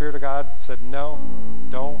 And the Spirit of God said, no,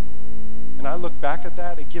 don't. And I look back at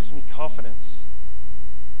that, it gives me confidence.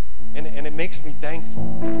 And it makes me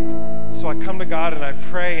thankful. So I come to God and I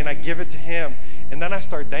pray and I give it to Him. And then I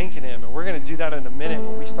start thanking Him. And we're going to do that in a minute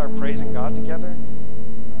when we start praising God together.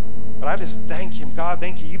 But I just thank Him. God,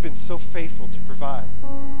 thank you. You've been so faithful to provide.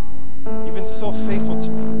 You've been so faithful to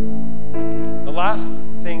me. The last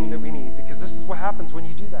thing that we need, because this is what happens when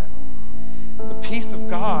you do that. The peace of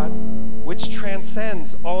God, which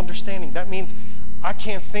transcends all understanding. That means I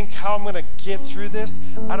can't think how I'm going to get through this.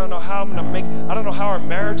 I don't know how I'm going to I don't know how our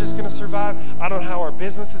marriage is going to survive. I don't know how our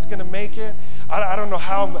business is going to make it. I don't know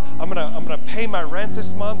how I'm going to pay my rent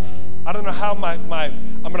this month. I don't know how I'm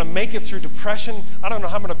going to make it through depression. I don't know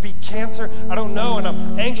how I'm going to beat cancer. I don't know, and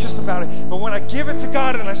I'm anxious about it. But when I give it to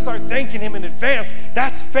God and I start thanking Him in advance,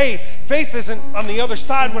 that's faith. Faith isn't on the other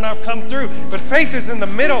side when I've come through, but faith is in the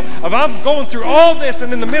middle of I'm going through all this,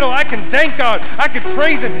 and in the middle I can thank God. I can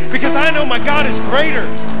praise Him because I know my God is greater.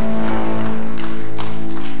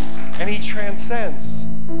 And He transcends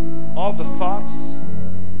all the thoughts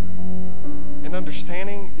and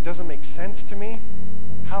understanding. It doesn't make sense to me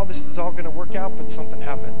how this is all going to work out, but something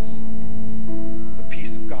happens. The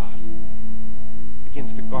peace of God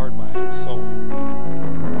begins to guard my soul.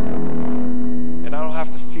 And I don't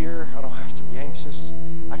have to fear. I don't have to be anxious.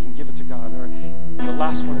 I can give it to God. All right. The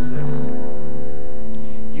last one is this.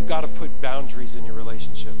 You got to put boundaries in your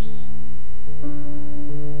relationships.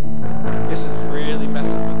 This is really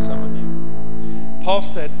messing with some of you. Paul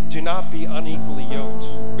said, do not be unequally yoked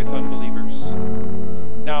with unbelievers.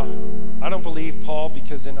 Now, I don't believe Paul,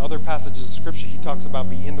 because in other passages of Scripture he talks about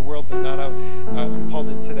be in the world but not of. Paul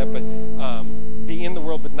didn't say that, but be in the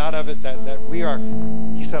world but not of it. That we are.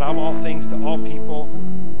 He said, "I'm all things to all people."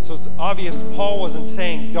 So it's obvious Paul wasn't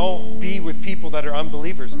saying don't be with people that are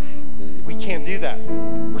unbelievers. We can't do that.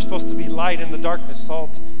 We're supposed to be light in the darkness,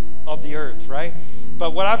 salt of the earth, right?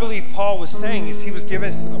 But what I believe Paul was saying is he was giving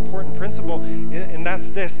us an important principle, and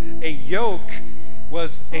that's this: a yoke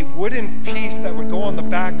was a wooden piece that would go on the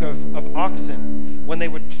back of oxen when they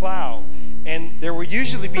would plow. And there would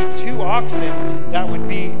usually be two oxen that would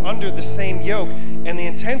be under the same yoke. And the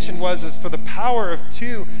intention was for the power of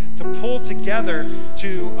two to pull together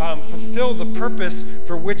to fulfill the purpose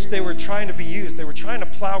for which they were trying to be used. They were trying to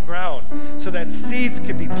plow ground so that seeds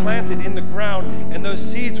could be planted in the ground, and those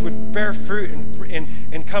seeds would bear fruit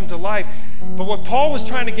and come to life. But what Paul was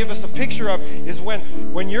trying to give us a picture of is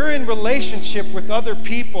when you're in relationship with other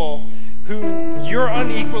people who you're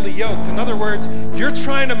unequally yoked. In other words, you're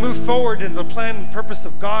trying to move forward in the plan and purpose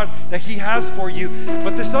of God that He has for you,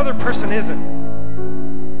 but this other person isn't.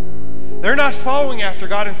 They're not following after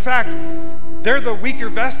God. In fact, they're the weaker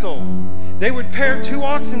vessel. They would pair two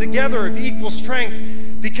oxen together of equal strength,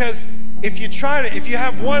 because if you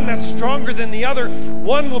have one that's stronger than the other,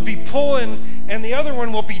 one will be pulling and the other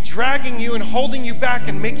one will be dragging you and holding you back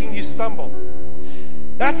and making you stumble.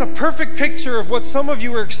 That's a perfect picture of what some of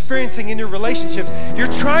you are experiencing in your relationships. You're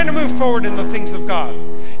trying to move forward in the things of God.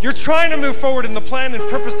 You're trying to move forward in the plan and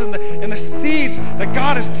purpose and the seeds that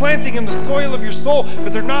God is planting in the soil of your soul,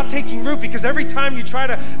 but they're not taking root, because every time you try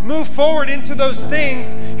to move forward into those things,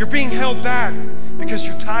 you're being held back because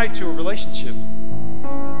you're tied to a relationship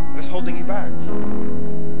that's holding you back.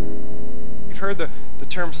 You've heard the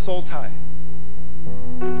term soul tie.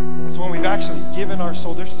 It's when we've actually given our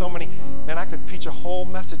soul. There's so many, man, I could preach a whole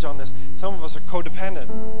message on this. Some of us are codependent.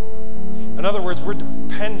 In In other words, we're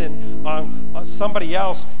dependent on somebody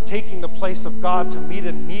else taking the place of God to meet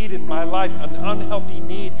a need in my life, an unhealthy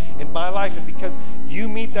need in my life. And because you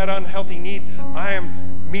meet that unhealthy need, I am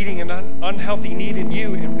meeting an unhealthy need in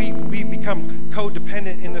you, and we become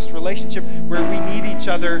codependent in this relationship where we need each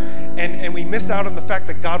other, and we miss out on the fact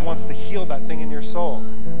that God wants to heal that thing in your soul.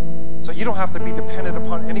 So you don't have to be dependent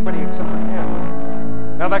upon anybody except for Him.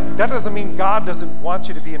 Now that doesn't mean God doesn't want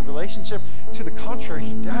you to be in relationship. To the contrary,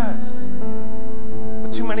 He does.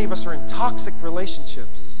 But too many of us are in toxic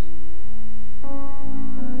relationships.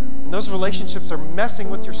 And those relationships are messing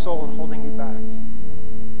with your soul and holding you back.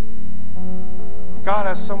 God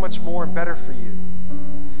has so much more and better for you.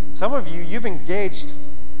 Some of you, you've engaged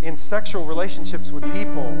in sexual relationships with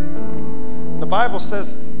people. And the Bible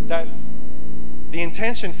says that the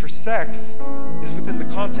intention for sex is within the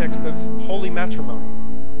context of holy matrimony.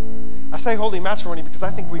 I say holy matrimony because I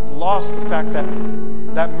think we've lost the fact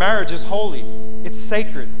that marriage is holy. It's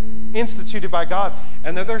sacred, instituted by God.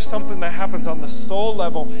 And that there's something that happens on the soul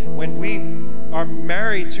level when we are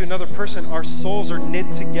married to another person, our souls are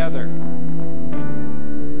knit together.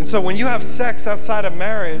 And so when you have sex outside of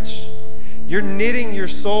marriage, you're knitting your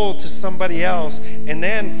soul to somebody else. And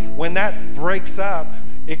then when that breaks up,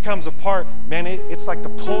 it comes apart. Man, it's like the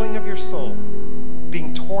pulling of your soul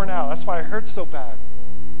being torn out. That's why it hurts so bad.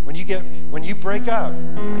 When you break up,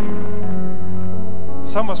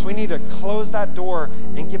 some of us, we need to close that door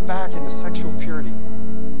and get back into sexual purity.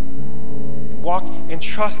 And walk and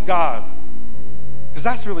trust God. Because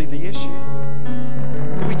that's really the issue.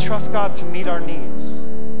 Do we trust God to meet our needs?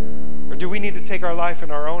 Or do we need to take our life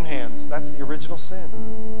in our own hands? That's the original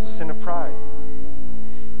sin. It's a sin of pride.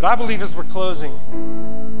 But I believe as we're closing,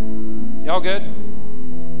 y'all good?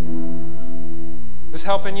 This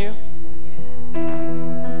helping you?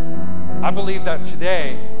 I believe that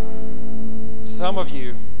today, some of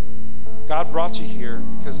you, God brought you here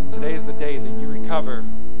because today is the day that you recover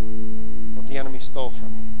what the enemy stole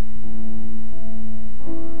from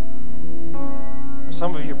you.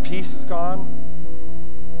 Some of your peace is gone.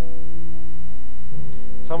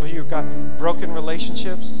 Some of you have got broken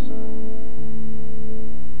relationships.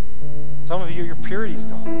 Some of you, your purity's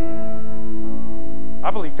gone.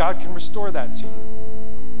 I believe God can restore that to you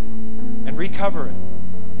and recover it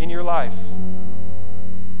in your life.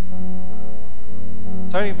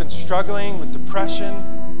 Some of you have been struggling with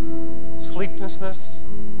depression, sleeplessness,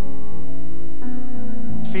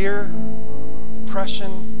 fear,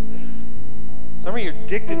 depression. Some of you are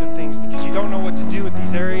addicted to things because you don't know what to do with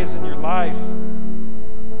these areas in your life.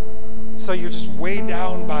 And so you're just weighed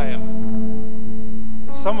down by them.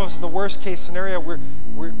 And some of us, in the worst case scenario, we're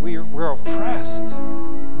oppressed.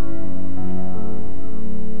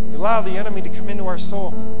 If you allow the enemy to come into our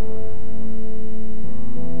soul,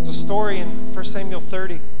 there's a story in 1 Samuel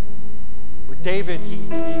 30 where David, he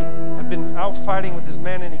had been out fighting with his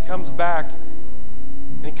men, and he comes back.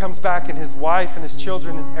 And he comes back, and his wife and his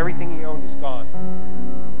children and everything he owned is gone.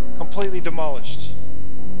 Completely demolished.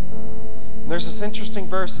 And there's this interesting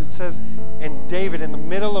verse. It says, and David, in the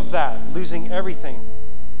middle of that, losing everything,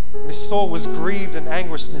 and his soul was grieved and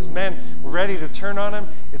anguished, and his men were ready to turn on him.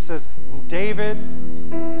 It says, David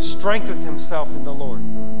strengthened himself in the Lord.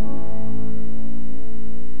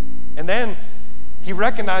 And then he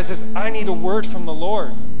recognizes, I need a word from the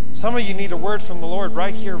Lord. Some of you need a word from the Lord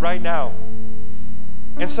right here, right now.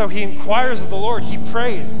 And so he inquires of the Lord. He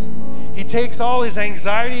prays. He takes all his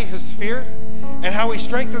anxiety, his fear, and how he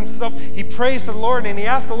strengthens himself. He prays to the Lord, and he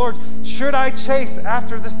asks the Lord, should I chase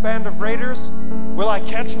after this band of raiders? Will I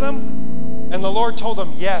catch them? And the Lord told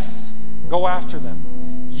him, yes, go after them.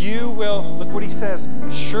 You will, look what he says,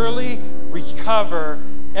 surely recover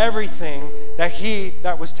everything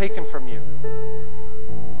that was taken from you.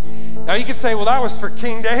 Now you could say, well, that was for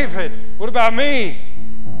King David. What about me?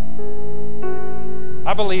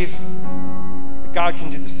 I believe that God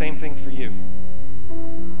can do the same thing for you.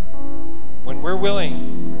 When we're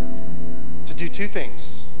willing to do two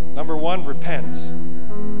things. Number one, repent.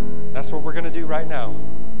 That's what we're going to do right now.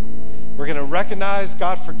 We're going to recognize,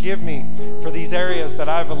 God, forgive me for these areas that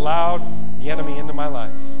I've allowed the enemy into my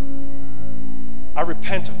life. I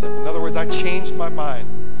repent of them. In other words, I changed my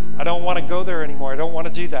mind. I don't want to go there anymore. I don't want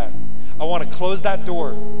to do that. I want to close that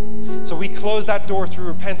door. So we close that door through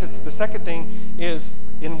repentance. The second thing is,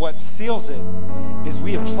 in what seals it, is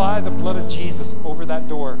we apply the blood of Jesus over that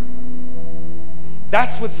door.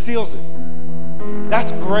 That's what seals it.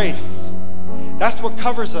 That's grace. That's what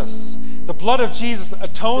covers us. The blood of Jesus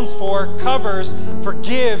atones for, covers,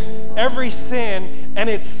 forgives every sin, and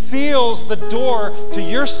it seals the door to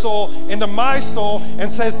your soul and to my soul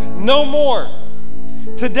and says, no more.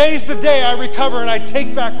 Today's the day I recover and I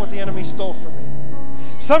take back what the enemy stole from me.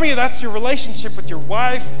 Some of you, that's your relationship with your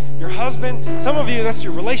wife, your husband. Some of you, that's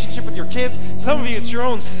your relationship with your kids. Some of you, it's your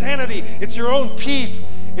own sanity. It's your own peace.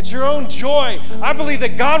 It's your own joy. I believe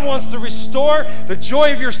that God wants to restore the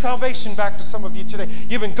joy of your salvation back to some of you today.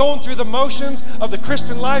 You've been going through the motions of the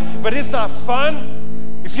Christian life, but it's not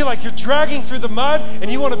fun. You feel like you're dragging through the mud and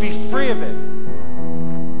you want to be free of it.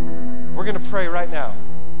 We're going to pray right now.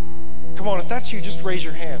 Come on, if that's you, just raise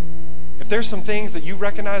your hand. If there's some things that you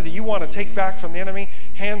recognize that you want to take back from the enemy,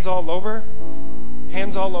 hands all over.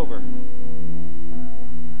 Hands all over.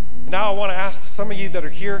 Now I want to ask some of you that are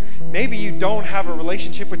here, maybe you don't have a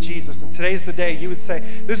relationship with Jesus, and today's the day you would say,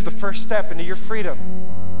 this is the first step into your freedom,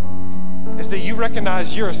 is that you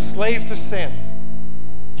recognize you're a slave to sin.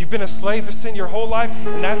 You've been a slave to sin your whole life,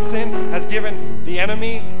 and that sin has given the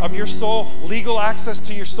enemy of your soul legal access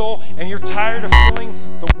to your soul, and you're tired of feeling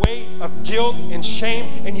the weight of guilt and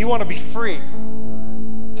shame, and you want to be free.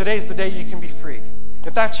 Today's the day you can be free.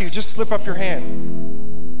 If that's you, just slip up your hand.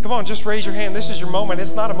 Come on, just raise your hand. This is your moment.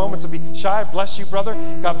 It's not a moment to be shy. Bless you, brother.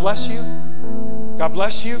 God bless you. God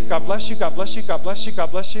bless you. God bless you. God bless you. God bless you. God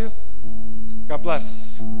bless you. God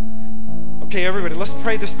bless. Okay, everybody, let's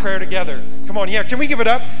pray this prayer together. Come on, yeah, can we give it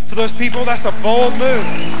up for those people? That's a bold move.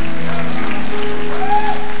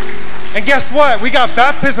 And guess what? We got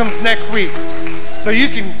baptisms next week. So you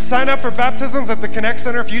can sign up for baptisms at the Connect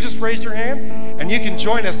Center if you just raised your hand, and you can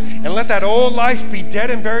join us and let that old life be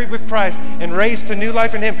dead and buried with Christ and raised to new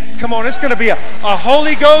life in Him. Come on, it's going to be a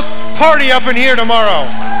Holy Ghost party up in here tomorrow.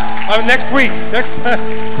 Next week,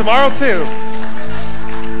 tomorrow too.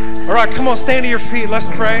 All right, come on, stand to your feet. Let's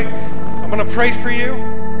pray. I'm going to pray for you,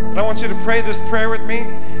 and I want you to pray this prayer with me.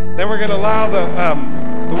 Then we're going to allow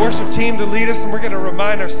the worship team to lead us, and we're going to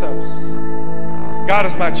remind ourselves, God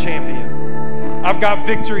is my champion. I've got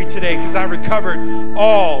victory today because I recovered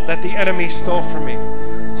all that the enemy stole from me.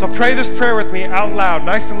 So pray this prayer with me out loud,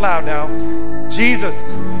 nice and loud now. Jesus,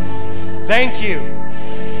 thank you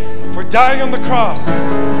for dying on the cross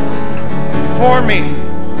for me,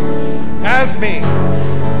 as me.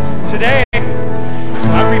 Today,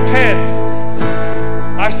 I repent.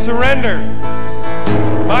 I surrender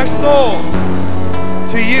my soul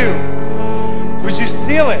to you. Would you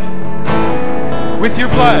seal it with your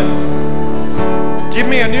blood? Give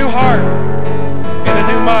me a new heart and a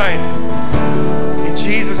new mind. In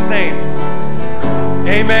Jesus' name,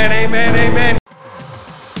 amen, amen, amen.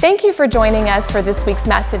 Thank you for joining us for this week's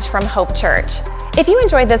message from Hope Church. If you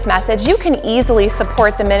enjoyed this message, you can easily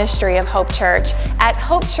support the ministry of Hope Church at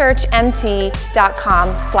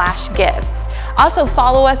hopechurchmt.com/give. Also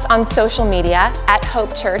follow us on social media at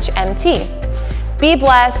Hope Church MT. Be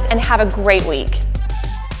blessed and have a great week.